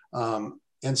me.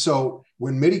 And so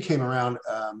when MIDI came around,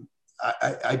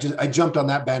 I jumped on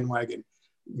that bandwagon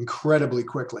incredibly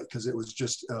quickly because it was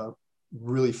just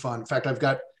really fun. In fact, I've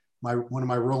got one of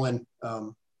my Roland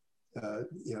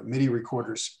MIDI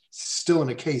recorders still in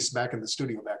a case back in the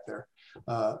studio back there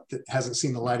that hasn't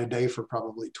seen the light of day for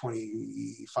probably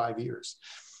 25 years.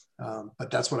 But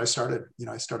that's what I started.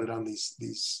 I started on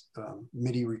these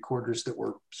MIDI recorders that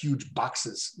were huge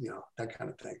boxes, that kind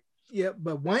of thing. Yeah,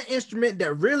 but one instrument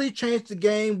that really changed the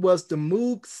game was the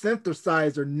Moog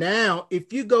synthesizer. Now,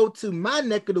 if you go to my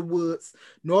neck of the woods,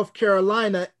 North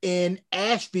Carolina, in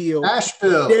Asheville,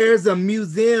 there's a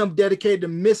museum dedicated to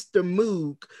Mr.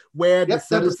 Moog, where the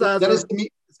synthesizer.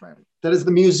 That is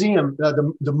the museum,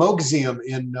 the Moogseum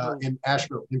in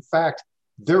Asheville. In fact,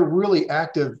 they're really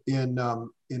active in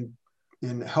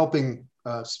helping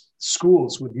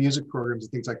schools with music programs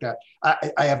and things like that.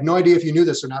 I have no idea if you knew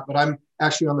this or not, but I'm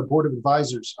actually on the board of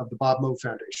advisors of the Bob Moog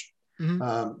Foundation.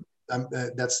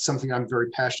 Mm-hmm. That's something I'm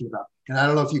very passionate about. And I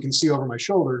don't know if you can see over my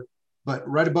shoulder, but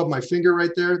right above my finger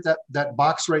right there, that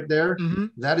box right there, mm-hmm.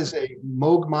 that is a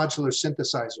Moog modular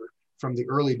synthesizer from the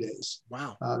early days.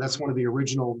 Wow. That's one of the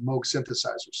original Moog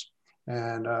synthesizers.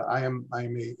 And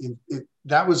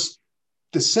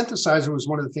the synthesizer was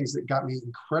one of the things that got me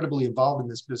incredibly involved in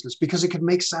this business because it could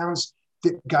make sounds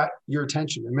that got your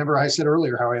attention. Remember, I said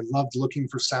earlier how I loved looking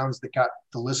for sounds that got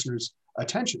the listener's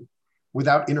attention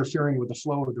without interfering with the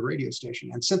flow of the radio station.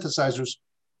 And synthesizers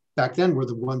back then were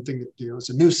the one thing that, it was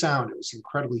a new sound. It was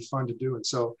incredibly fun to do. And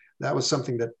so that was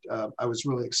something that I was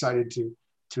really excited to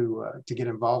get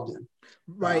involved in.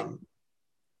 Right.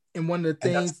 And one of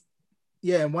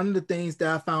the things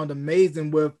that I found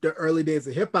amazing with the early days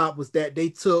of hip hop was that they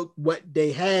took what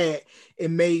they had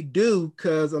and made do,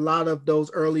 because a lot of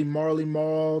those early Marley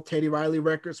Marl, Teddy Riley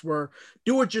records were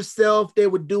do it yourself. They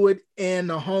would do it in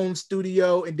a home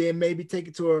studio and then maybe take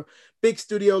it to a big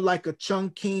studio like a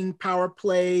Chung King, Power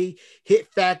Play, Hit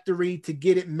Factory to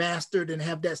get it mastered and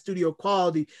have that studio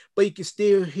quality, but you can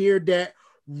still hear that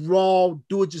raw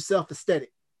do it yourself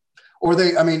aesthetic. Or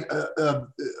they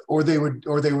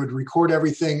would record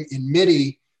everything in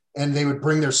MIDI, and they would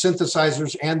bring their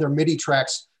synthesizers and their MIDI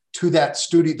tracks to that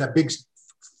studio, that big,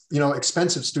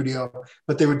 expensive studio.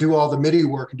 But they would do all the MIDI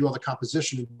work and do all the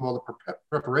composition and do all the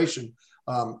preparation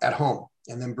at home,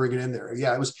 and then bring it in there.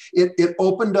 Yeah, it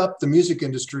opened up the music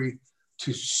industry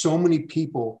to so many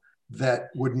people that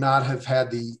would not have had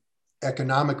the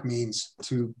economic means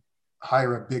to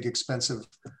hire a big, expensive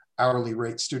hourly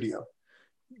rate studio.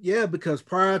 Yeah, because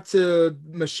prior to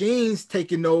machines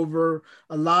taking over,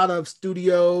 a lot of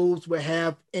studios would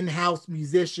have in-house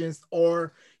musicians,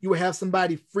 or you would have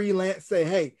somebody freelance say,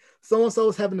 hey, so-and-so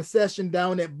is having a session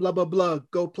down at blah, blah, blah,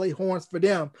 go play horns for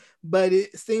them. But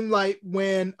it seemed like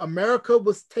when America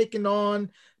was taking on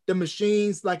the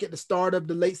machines, like at the start of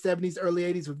the late 70s, early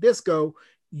 80s with disco,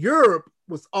 Europe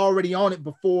was already on it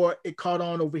before it caught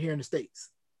on over here in the States.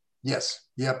 Yes.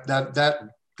 Yep.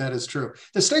 That is true.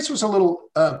 The States was a little,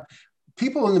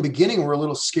 people in the beginning were a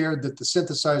little scared that the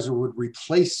synthesizer would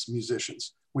replace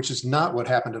musicians, which is not what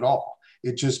happened at all.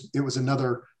 it was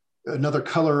another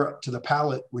color to the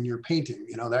palette when you're painting,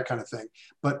 that kind of thing.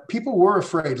 But people were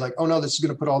afraid, like, oh no, this is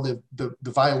going to put all the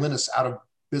violinists out of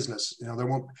business. No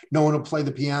one will play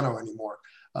the piano anymore.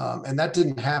 And that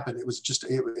didn't happen. It was just,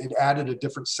 it added a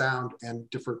different sound and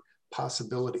different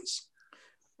possibilities.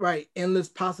 Right, endless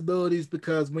possibilities,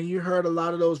 because when you heard a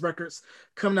lot of those records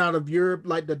coming out of Europe,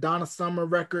 like the Donna Summer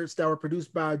records that were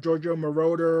produced by Giorgio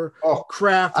Moroder,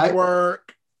 Kraftwerk.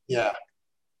 Yeah.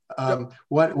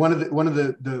 One of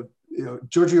the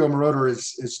Giorgio Moroder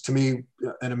is to me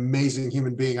an amazing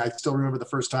human being. I still remember the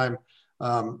first time,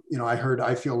 I heard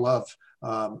 "I Feel Love,"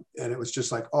 and it was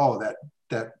just like, oh,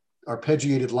 that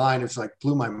arpeggiated line is like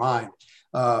blew my mind.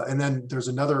 And then there's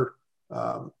another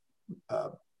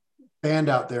band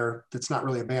out there that's not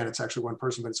really a band; it's actually one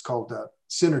person, but it's called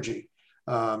Synergy,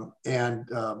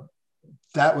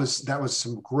 that was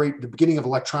some great, the beginning of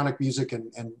electronic music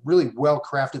and really well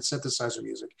crafted synthesizer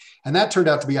music. And that turned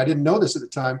out to be, I didn't know this at the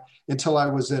time until I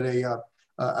was at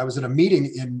a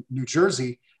meeting in New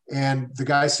Jersey, and the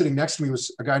guy sitting next to me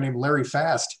was a guy named Larry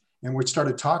Fast, and we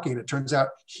started talking, and it turns out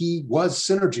he was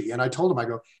Synergy. And I told him, I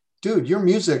go, dude, your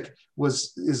music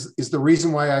is the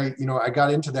reason why I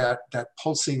got into that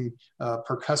pulsing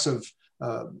percussive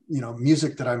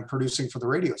music that I'm producing for the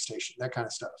radio station, that kind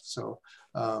of stuff. So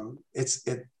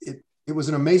it was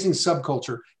an amazing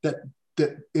subculture that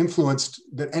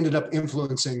ended up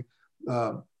influencing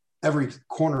every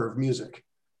corner of music.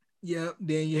 Yeah,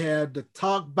 then you had the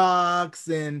talk box,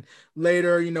 and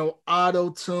later, auto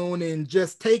tune, and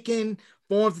just taking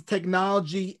forms of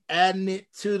technology, adding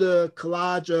it to the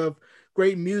collage of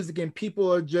great music. And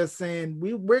people are just saying,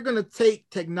 we're going to take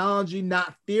technology,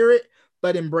 not fear it,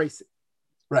 but embrace it.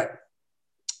 Right.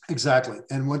 Exactly.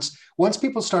 And once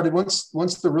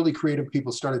the really creative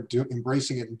people started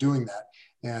embracing it and doing that,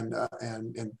 and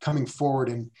coming forward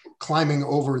and climbing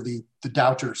over the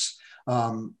doubters,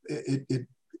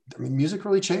 music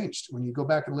really changed when you go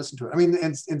back and listen to it.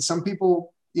 And some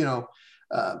people,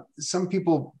 some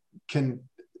people can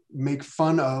make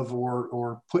fun of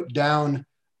or put down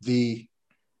the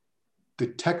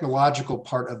technological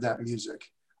part of that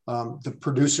music, the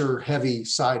producer heavy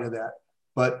side of that,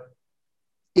 but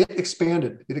it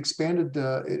expanded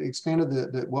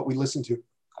what we listened to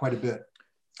quite a bit.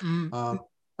 Mm-hmm.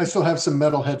 I still have some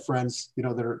metalhead friends,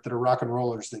 that are rock and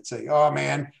rollers that say, "Oh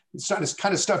man, it's not this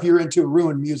kind of stuff you're into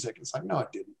ruined music." It's like, no,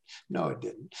 it didn't.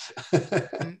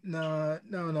 No.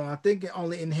 I think it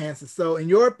only enhances. So, in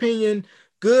your opinion,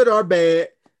 good or bad,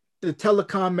 the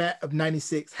Telecom Act of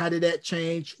 '96, how did that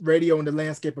change radio and the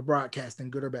landscape of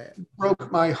broadcasting? Good or bad?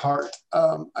 Broke my heart.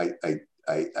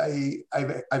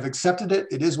 I've accepted it.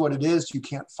 It is what it is. You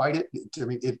can't fight it.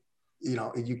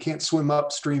 You can't swim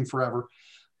upstream forever.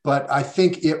 But I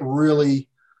think it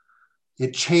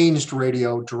changed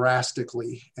radio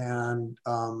drastically. And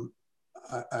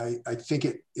I think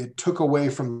it took away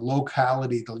from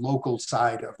locality, the local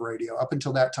side of radio. Up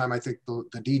until that time, I think the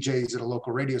DJs at a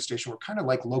local radio station were kind of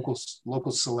like local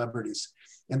celebrities.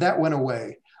 And that went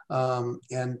away. And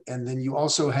then you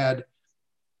also had,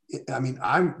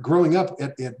 I'm growing up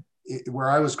at where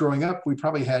I was growing up, we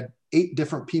probably had 8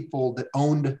 different people that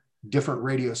owned different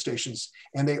radio stations,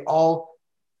 and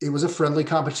it was a friendly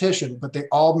competition, but they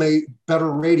all made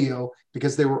better radio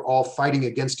because they were all fighting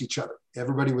against each other.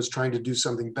 Everybody was trying to do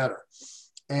something better.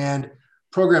 And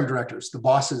program directors, the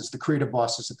bosses, the creative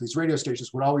bosses at these radio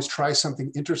stations would always try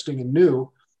something interesting and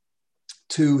new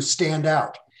to stand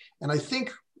out. And I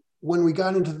think when we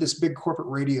got into this big corporate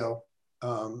radio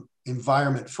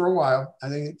environment for a while, I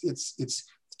think it's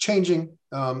changing,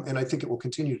 and I think it will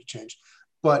continue to change.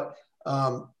 But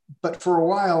for a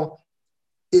while,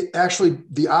 it actually,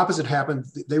 the opposite happened.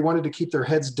 They wanted to keep their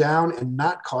heads down and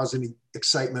not cause any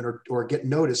excitement or get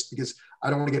noticed, because I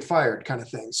don't want to get fired kind of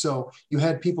thing. So you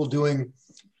had people doing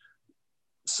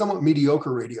somewhat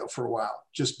mediocre radio for a while,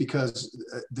 just because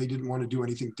they didn't want to do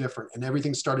anything different, and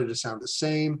everything started to sound the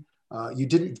same. You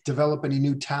didn't develop any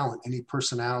new talent, any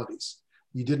personalities.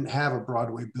 You didn't have a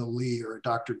Broadway Bill Lee or a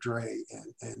Dr. Dre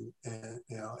and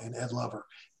Ed Lover,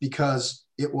 because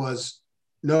it was,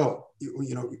 no,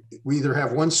 we either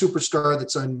have one superstar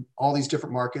that's on all these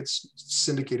different markets,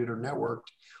 syndicated or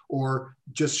networked, or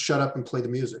just shut up and play the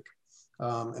music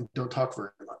and don't talk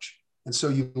very much. And so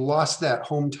you lost that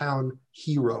hometown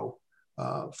hero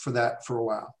for a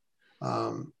while.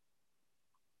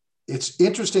 It's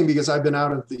interesting because I've been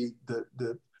out of the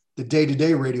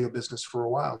day-to-day radio business for a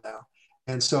while now.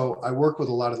 And so I work with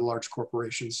a lot of the large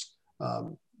corporations,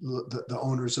 the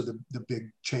owners of the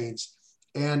big chains.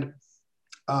 And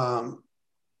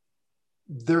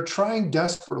they're trying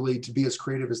desperately to be as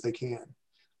creative as they can.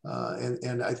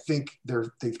 And I think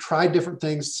they've tried different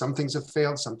things. Some things have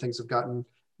failed. Some things have gotten,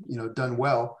 done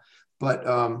well. But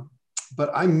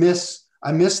I miss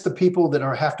the people that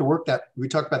have to work that. We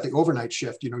talked about the overnight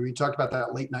shift. We talked about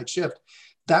that late night shift.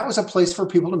 That was a place for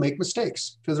people to make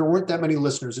mistakes because there weren't that many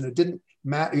listeners, and it didn't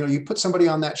matter. You put somebody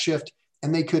on that shift,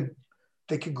 and they could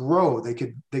grow. They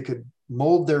could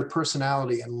mold their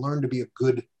personality and learn to be a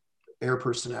good air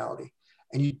personality.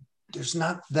 And there's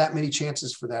not that many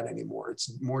chances for that anymore.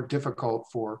 It's more difficult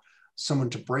for someone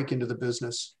to break into the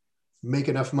business, make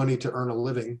enough money to earn a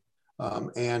living,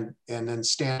 and then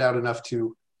stand out enough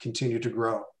to continue to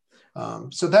grow.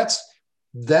 So that's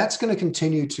going to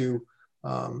continue to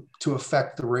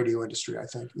affect the radio industry. I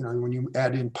think, when you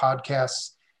add in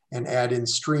podcasts and add in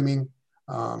streaming,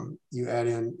 you add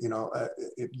in,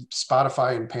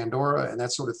 Spotify and Pandora and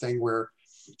that sort of thing, where,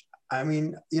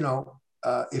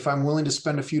 if I'm willing to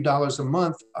spend a few dollars a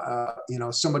month,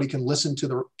 somebody can listen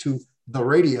to the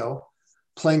radio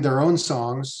playing their own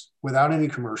songs without any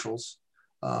commercials.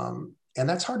 And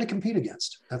that's hard to compete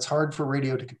against. That's hard for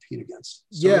radio to compete against.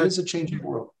 So it is a changing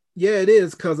world. Yeah, it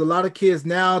is, because a lot of kids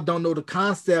now don't know the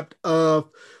concept of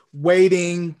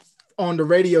waiting on the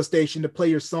radio station to play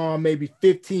your song maybe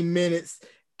 15 minutes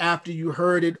after you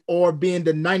heard it, or being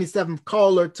the 97th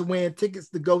caller to win tickets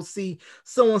to go see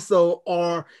so-and-so,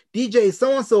 or DJ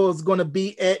so-and-so is going to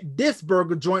be at this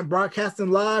burger joint broadcasting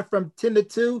live from 10 to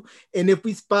 2. And if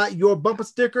we spot your bumper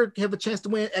sticker, you have a chance to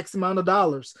win X amount of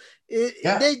dollars.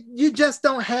 You just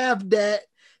don't have that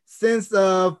sense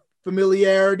of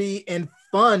familiarity and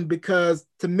fun, because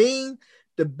to me,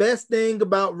 the best thing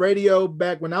about radio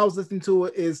back when I was listening to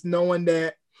it is knowing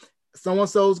that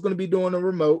so-and-so is going to be doing a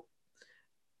remote.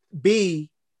 B,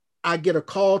 I get a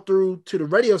call through to the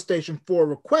radio station for a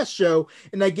request show,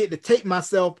 and I get to take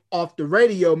myself off the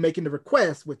radio making the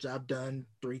request, which I've done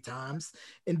 3 times,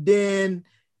 and then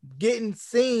getting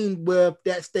seen with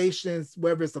that station's,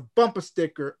 whether it's a bumper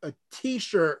sticker, a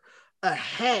t-shirt, a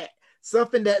hat,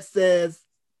 something that says,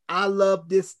 I love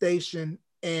this station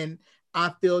and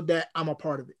I feel that I'm a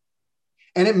part of it.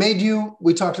 And it made you,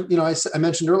 I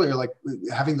mentioned earlier, like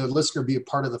having the listener be a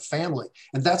part of the family.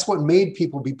 And that's what made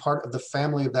people be part of the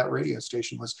family of that radio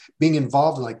station, was being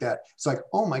involved like that. It's like,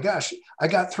 oh my gosh, I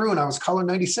got through and I was caller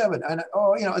 97. And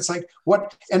it's like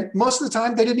what, and most of the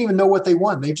time they didn't even know what they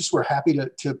won. They just were happy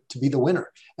to be the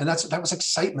winner. And that was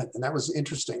excitement. And that was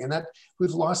interesting. And that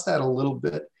we've lost that a little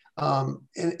bit.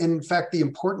 In fact, the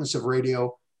importance of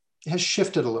radio has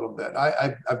shifted a little bit.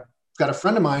 I've got a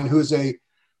friend of mine who's a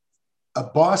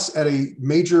boss at a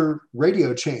major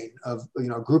radio chain of,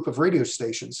 a group of radio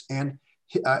stations. And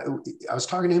I was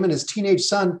talking to him, and his teenage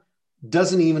son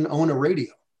doesn't even own a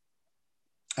radio.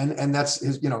 And that's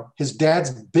his dad's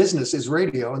business is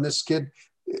radio. And this kid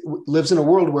lives in a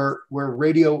world where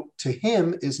radio to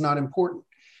him is not important.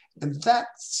 And that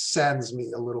saddens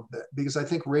me a little bit, because I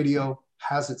think radio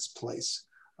has its place.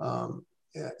 I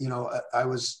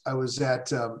was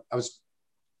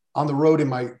on the road in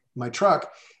my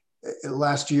truck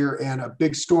last year, and a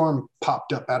big storm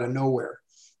popped up out of nowhere.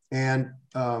 And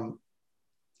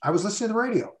I was listening to the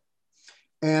radio,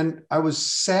 and I was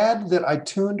sad that I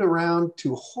tuned around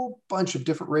to a whole bunch of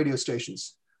different radio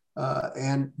stations,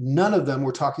 and none of them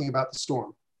were talking about the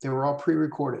storm. They were all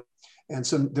pre-recorded. And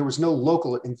so there was no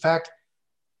local. In fact,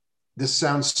 this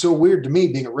sounds so weird to me,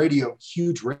 being a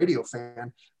huge radio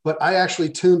fan, but I actually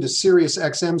tuned to Sirius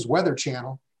XM's Weather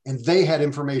Channel, and they had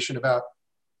information about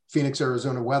Phoenix,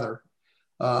 Arizona weather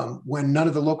when none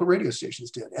of the local radio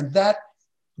stations did. And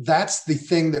that's the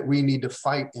thing that we need to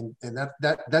fight. And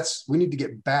that's we need to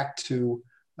get back to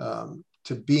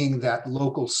being that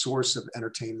local source of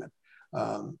entertainment.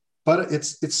 But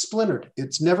it's splintered.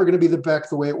 It's never going to be back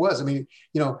the way it was. I mean,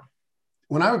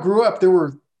 when I grew up, there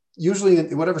were usually,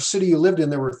 in whatever city you lived in,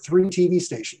 there were 3 TV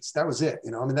stations. That was it.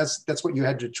 That's what you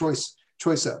had to choice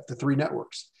of, the 3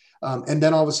 networks. And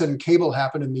then all of a sudden cable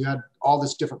happened, and you had all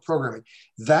this different programming.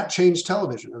 That changed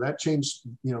television, or that changed,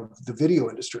 the video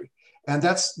industry. And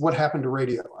that's what happened to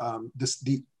radio.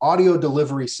 The audio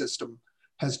delivery system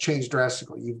has changed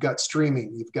drastically. You've got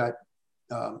streaming, you've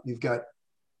got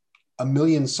a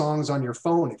million songs on your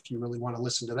phone if you really want to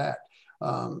listen to that.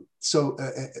 So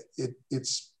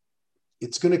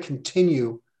it's going to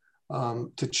continue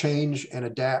to change and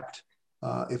adapt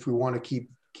if we want to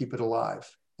keep it alive.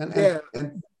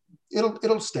 And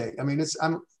it'll stay. I mean,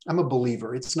 I'm a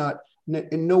believer. It's not,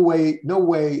 in no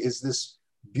way is this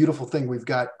beautiful thing we've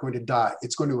got going to die.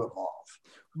 It's going to evolve.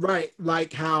 Right.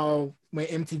 Like how when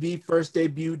MTV first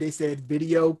debuted, they said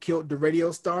video killed the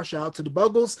radio star. Shout out to the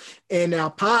Buggles. And now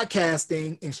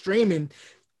podcasting and streaming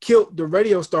killed the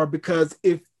radio star, because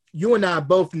if you and I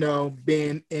both know,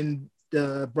 being in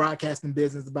the broadcasting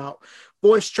business, about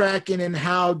voice tracking and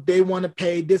how they want to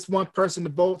pay this one person to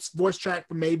voice track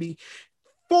for maybe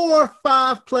 4 or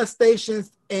 5 plus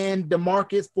stations and the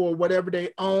markets for whatever they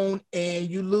own. And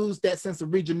you lose that sense of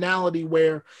regionality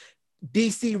where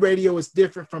DC radio is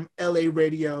different from LA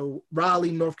radio,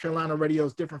 Raleigh, North Carolina radio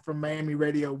is different from Miami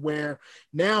radio, where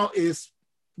now is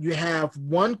you have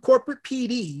one corporate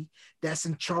PD that's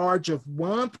in charge of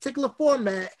one particular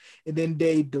format, and then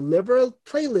they deliver a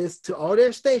playlist to all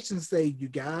their stations, say, you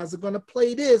guys are going to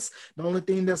play this. The only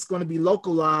thing that's going to be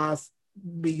localized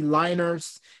be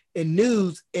liners and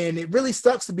news. And it really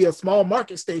sucks to be a small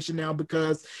market station now,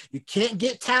 because you can't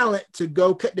get talent to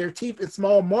go cut their teeth in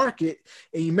small market,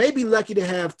 and you may be lucky to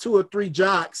have 2 or 3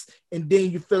 jocks, and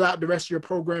then you fill out the rest of your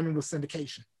programming with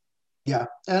syndication. Yeah,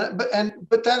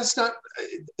 but that's not,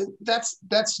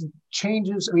 that's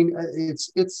changes. I mean,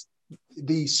 it's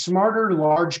the smarter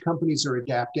large companies are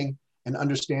adapting and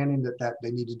understanding that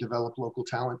they need to develop local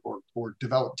talent or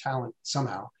develop talent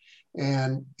somehow,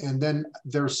 and then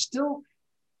there's still,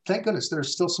 thank goodness,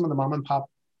 there's still some of the mom and pop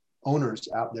owners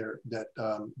out there that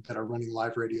are running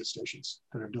live radio stations,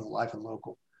 that are doing live and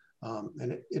local,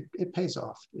 and it pays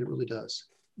off. It really does.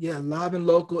 Yeah, live and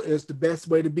local is the best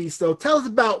way to be. So tell us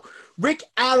about Rick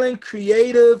Allen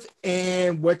Creative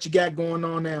and what you got going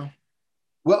on now.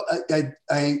 Well,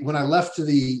 I when I left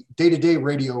the day-to-day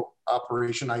radio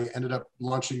operation, I ended up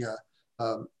launching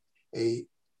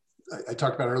I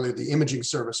talked about earlier, the imaging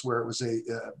service, where it was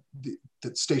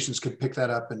that stations could pick that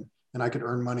up, and I could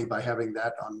earn money by having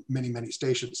that on many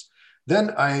stations.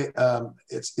 Then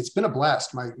it's been a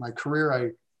blast. My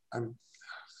career, I'm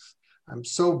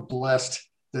so blessed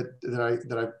that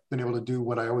I've been able to do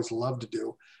what I always loved to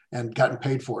do and gotten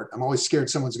paid for it. I'm always scared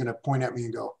someone's going to point at me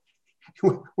and go,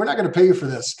 we're not going to pay you for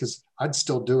this, because I'd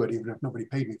still do it even if nobody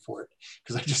paid me for it,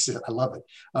 because I love it.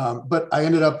 But I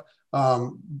ended up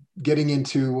getting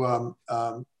into,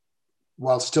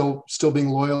 while still being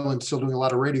loyal and still doing a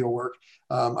lot of radio work,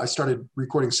 I started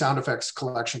recording sound effects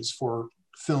collections for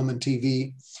film and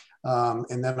TV.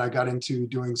 And then I got into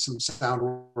doing some sound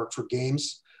work for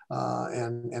games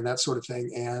and that sort of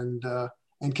thing,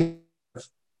 and can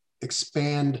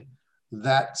expand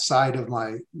that side of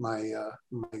my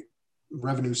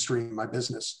revenue stream. My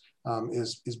business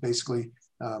is basically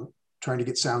trying to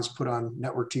get sounds put on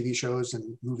network TV shows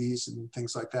and movies and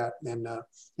things like that. And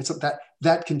it's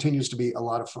that continues to be a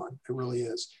lot of fun. It really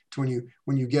is. It's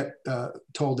when you get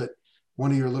told that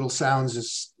one of your little sounds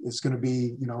is going to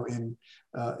be, in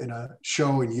a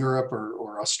show in Europe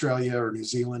or Australia or New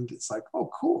Zealand, it's like, oh,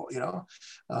 cool.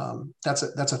 That's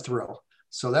a thrill.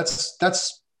 So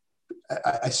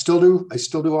I still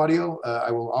do audio.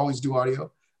 I will always do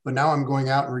audio. But now I'm going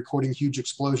out and recording huge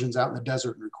explosions out in the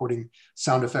desert and recording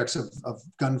sound effects of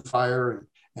gunfire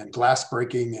and glass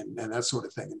breaking and that sort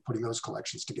of thing, and putting those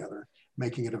collections together,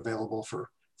 making it available for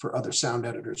other sound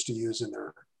editors to use in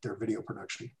their video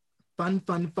production. Fun.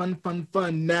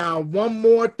 Now, one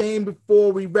more thing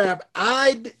before we wrap.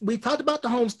 We talked about the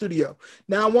home studio.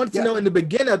 Now, I want to know, in the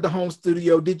beginning of the home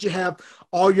studio, did you have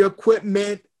all your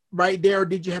equipment right there, or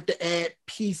did you have to add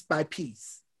piece by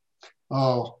piece?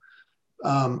 Oh,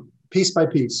 piece by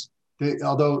piece.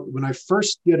 Although when I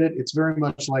first did it, it's very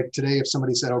much like today. If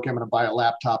somebody said, "Okay, I'm going to buy a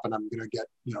laptop and I'm going to get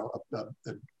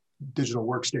a digital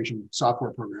workstation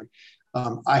software program,"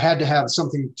 I had to have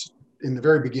something in the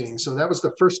very beginning. So that was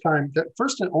the first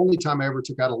and only time I ever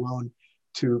took out a loan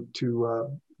to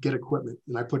get equipment.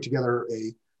 And I put together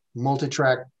a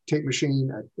multi-track tape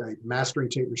machine, a mastering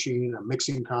tape machine, a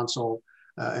mixing console,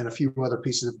 and a few other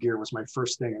pieces of gear was my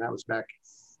first thing. And that was back.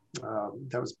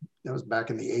 That was back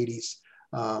in the 80s.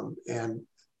 And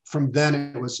from then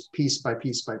it was piece by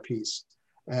piece by piece.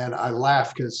 And I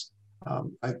laugh because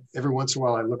every once in a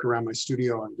while I look around my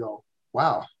studio and go,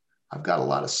 wow, I've got a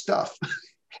lot of stuff.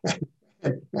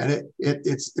 and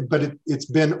it's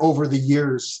been over the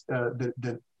years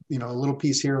that a little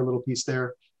piece here, a little piece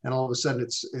there, and all of a sudden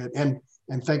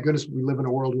and thank goodness we live in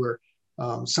a world where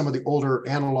some of the older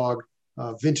analog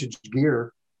vintage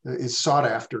gear is sought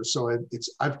after. So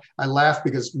I laugh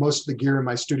because most of the gear in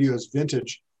my studio is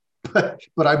vintage, but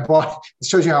it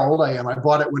shows you how old I am. I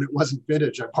bought it when it wasn't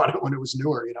vintage. I bought it when it was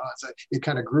newer. It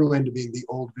kind of grew into being the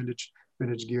old vintage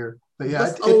gear. But yeah,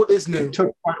 what's old is new. It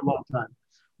took quite a long time.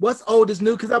 What's old is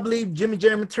new, because I believe Jimmy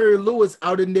Jam and Terry Lewis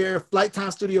out in their Flight Time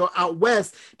studio out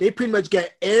west, they pretty much got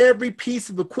every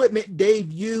piece of equipment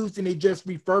they've used and they just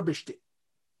refurbished it.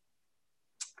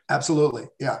 Absolutely,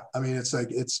 yeah. I mean,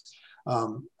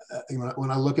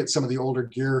 when I look at some of the older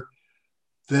gear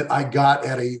that I got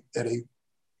at a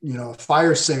a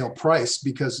fire sale price,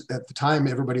 because at the time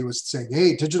everybody was saying,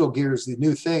 hey, digital gear is the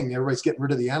new thing. Everybody's getting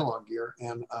rid of the analog gear.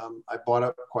 And I bought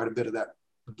up quite a bit of that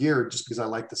gear just because I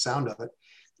liked the sound of it.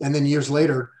 And then years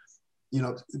later,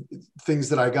 things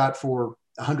that I got for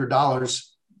 $100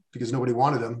 because nobody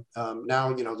wanted them.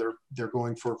 Now, they're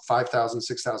going for $5,000,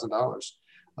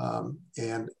 $6,000.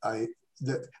 And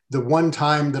the one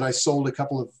time that I sold a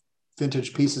couple of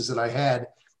vintage pieces that I had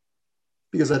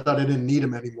because I thought I didn't need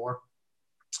them anymore,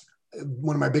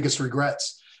 one of my biggest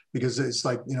regrets, because it's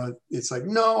like,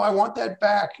 no, I want that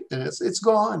back, and it's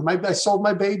gone. I sold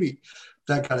my baby,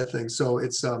 that kind of thing. So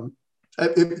it's I'm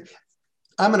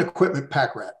an equipment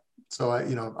pack rat. So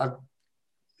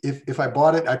if I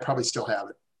bought it, I'd probably still have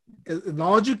it. As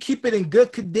long as you keep it in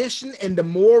good condition, and the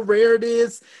more rare it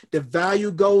is, the value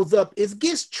goes up. It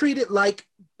gets treated like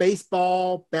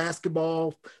baseball,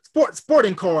 basketball,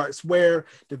 sporting cards, where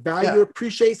the value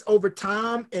appreciates over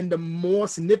time, and the more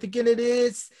significant it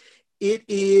is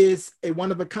a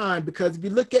one of a kind. Because if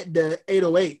you look at the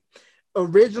 808,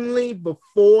 originally,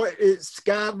 before it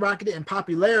skyrocketed in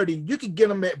popularity, you could get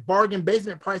them at bargain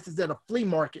basement prices at a flea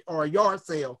market or a yard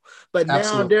sale. But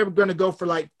now they're going to go for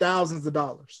like thousands of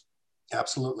dollars.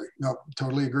 Absolutely. No,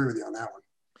 totally agree with you on that one.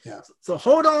 Yeah. So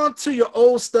hold on to your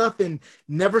old stuff and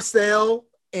never sell,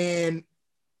 and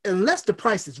unless the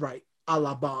price is right, a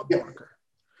la Bob Barker.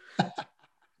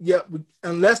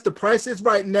 Unless the price is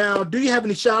right. Now, do you have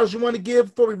any shout outs you want to give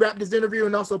before we wrap this interview,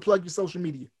 and also plug your social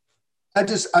media? I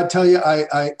tell you,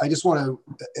 I just want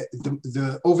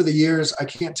to, over the years, I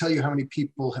can't tell you how many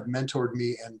people have mentored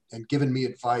me and given me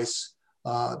advice.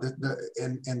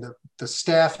 The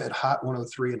staff at Hot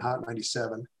 103 and Hot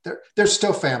 97, they're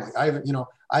still family.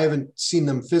 I haven't seen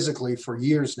them physically for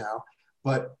years now,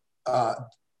 but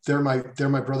they're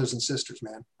my brothers and sisters,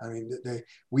 man. I mean,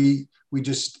 we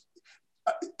just,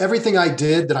 everything I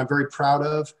did that I'm very proud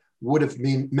of would have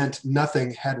meant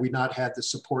nothing had we not had the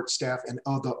support staff and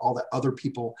all the other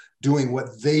people doing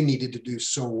what they needed to do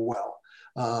so well.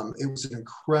 It was an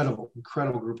incredible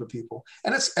group of people.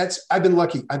 And I've been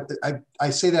lucky. I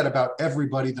say that about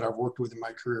everybody that I've worked with in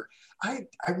my career. I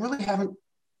really haven't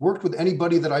worked with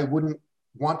anybody that I wouldn't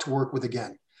want to work with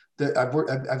again.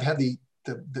 I've had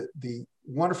the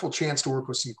wonderful chance to work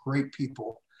with some great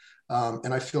people.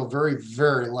 And I feel very,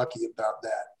 very lucky about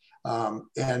that.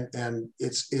 And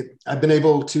I've been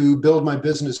able to build my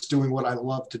business doing what I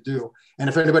love to do. And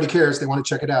if anybody cares, they want to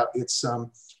check it out. It's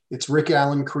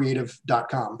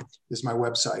rickallencreative.com is my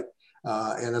website.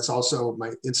 And that's also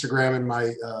my Instagram and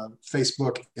my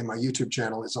Facebook and my YouTube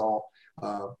channel is all,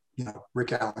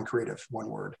 Rick Allen Creative, one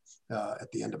word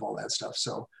at the end of all that stuff.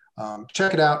 So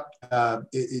check it out.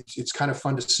 It's kind of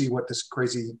fun to see what this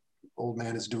crazy old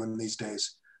man is doing these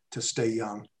days to stay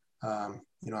young.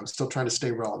 I'm still trying to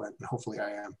stay relevant, and hopefully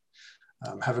I am.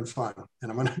 Having fun,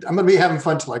 and I'm gonna be having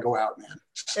fun till I go out, man.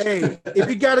 Hey, if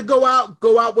you gotta go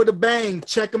out with a bang.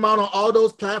 Check them out on all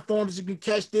those platforms. You can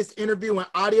catch this interview on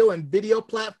audio and video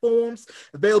platforms,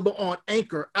 available on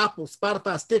Anchor, Apple,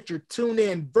 Spotify, Stitcher,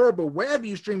 TuneIn, Verbal, wherever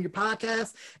you stream your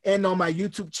podcast, and on my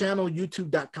YouTube channel,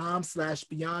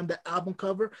 youtube.com/Beyond the Album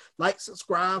Cover. Like,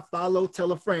 subscribe, follow,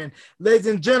 tell a friend. Ladies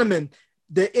and gentlemen,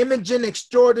 the Imaging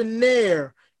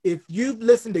Extraordinaire. If you've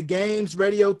listened to games,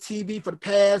 radio, TV for the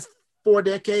past 4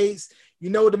 decades,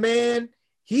 you know the man.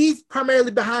 He's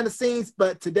primarily behind the scenes,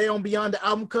 but today on Beyond the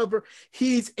Album Cover,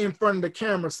 he's in front of the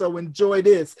camera. So enjoy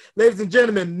this. Ladies and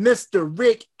gentlemen, Mr.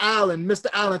 Rick Allen. Mr.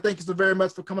 Allen, thank you so very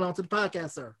much for coming on to the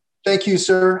podcast, sir. Thank you,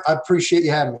 sir. I appreciate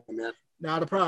you having me, man. Not a problem.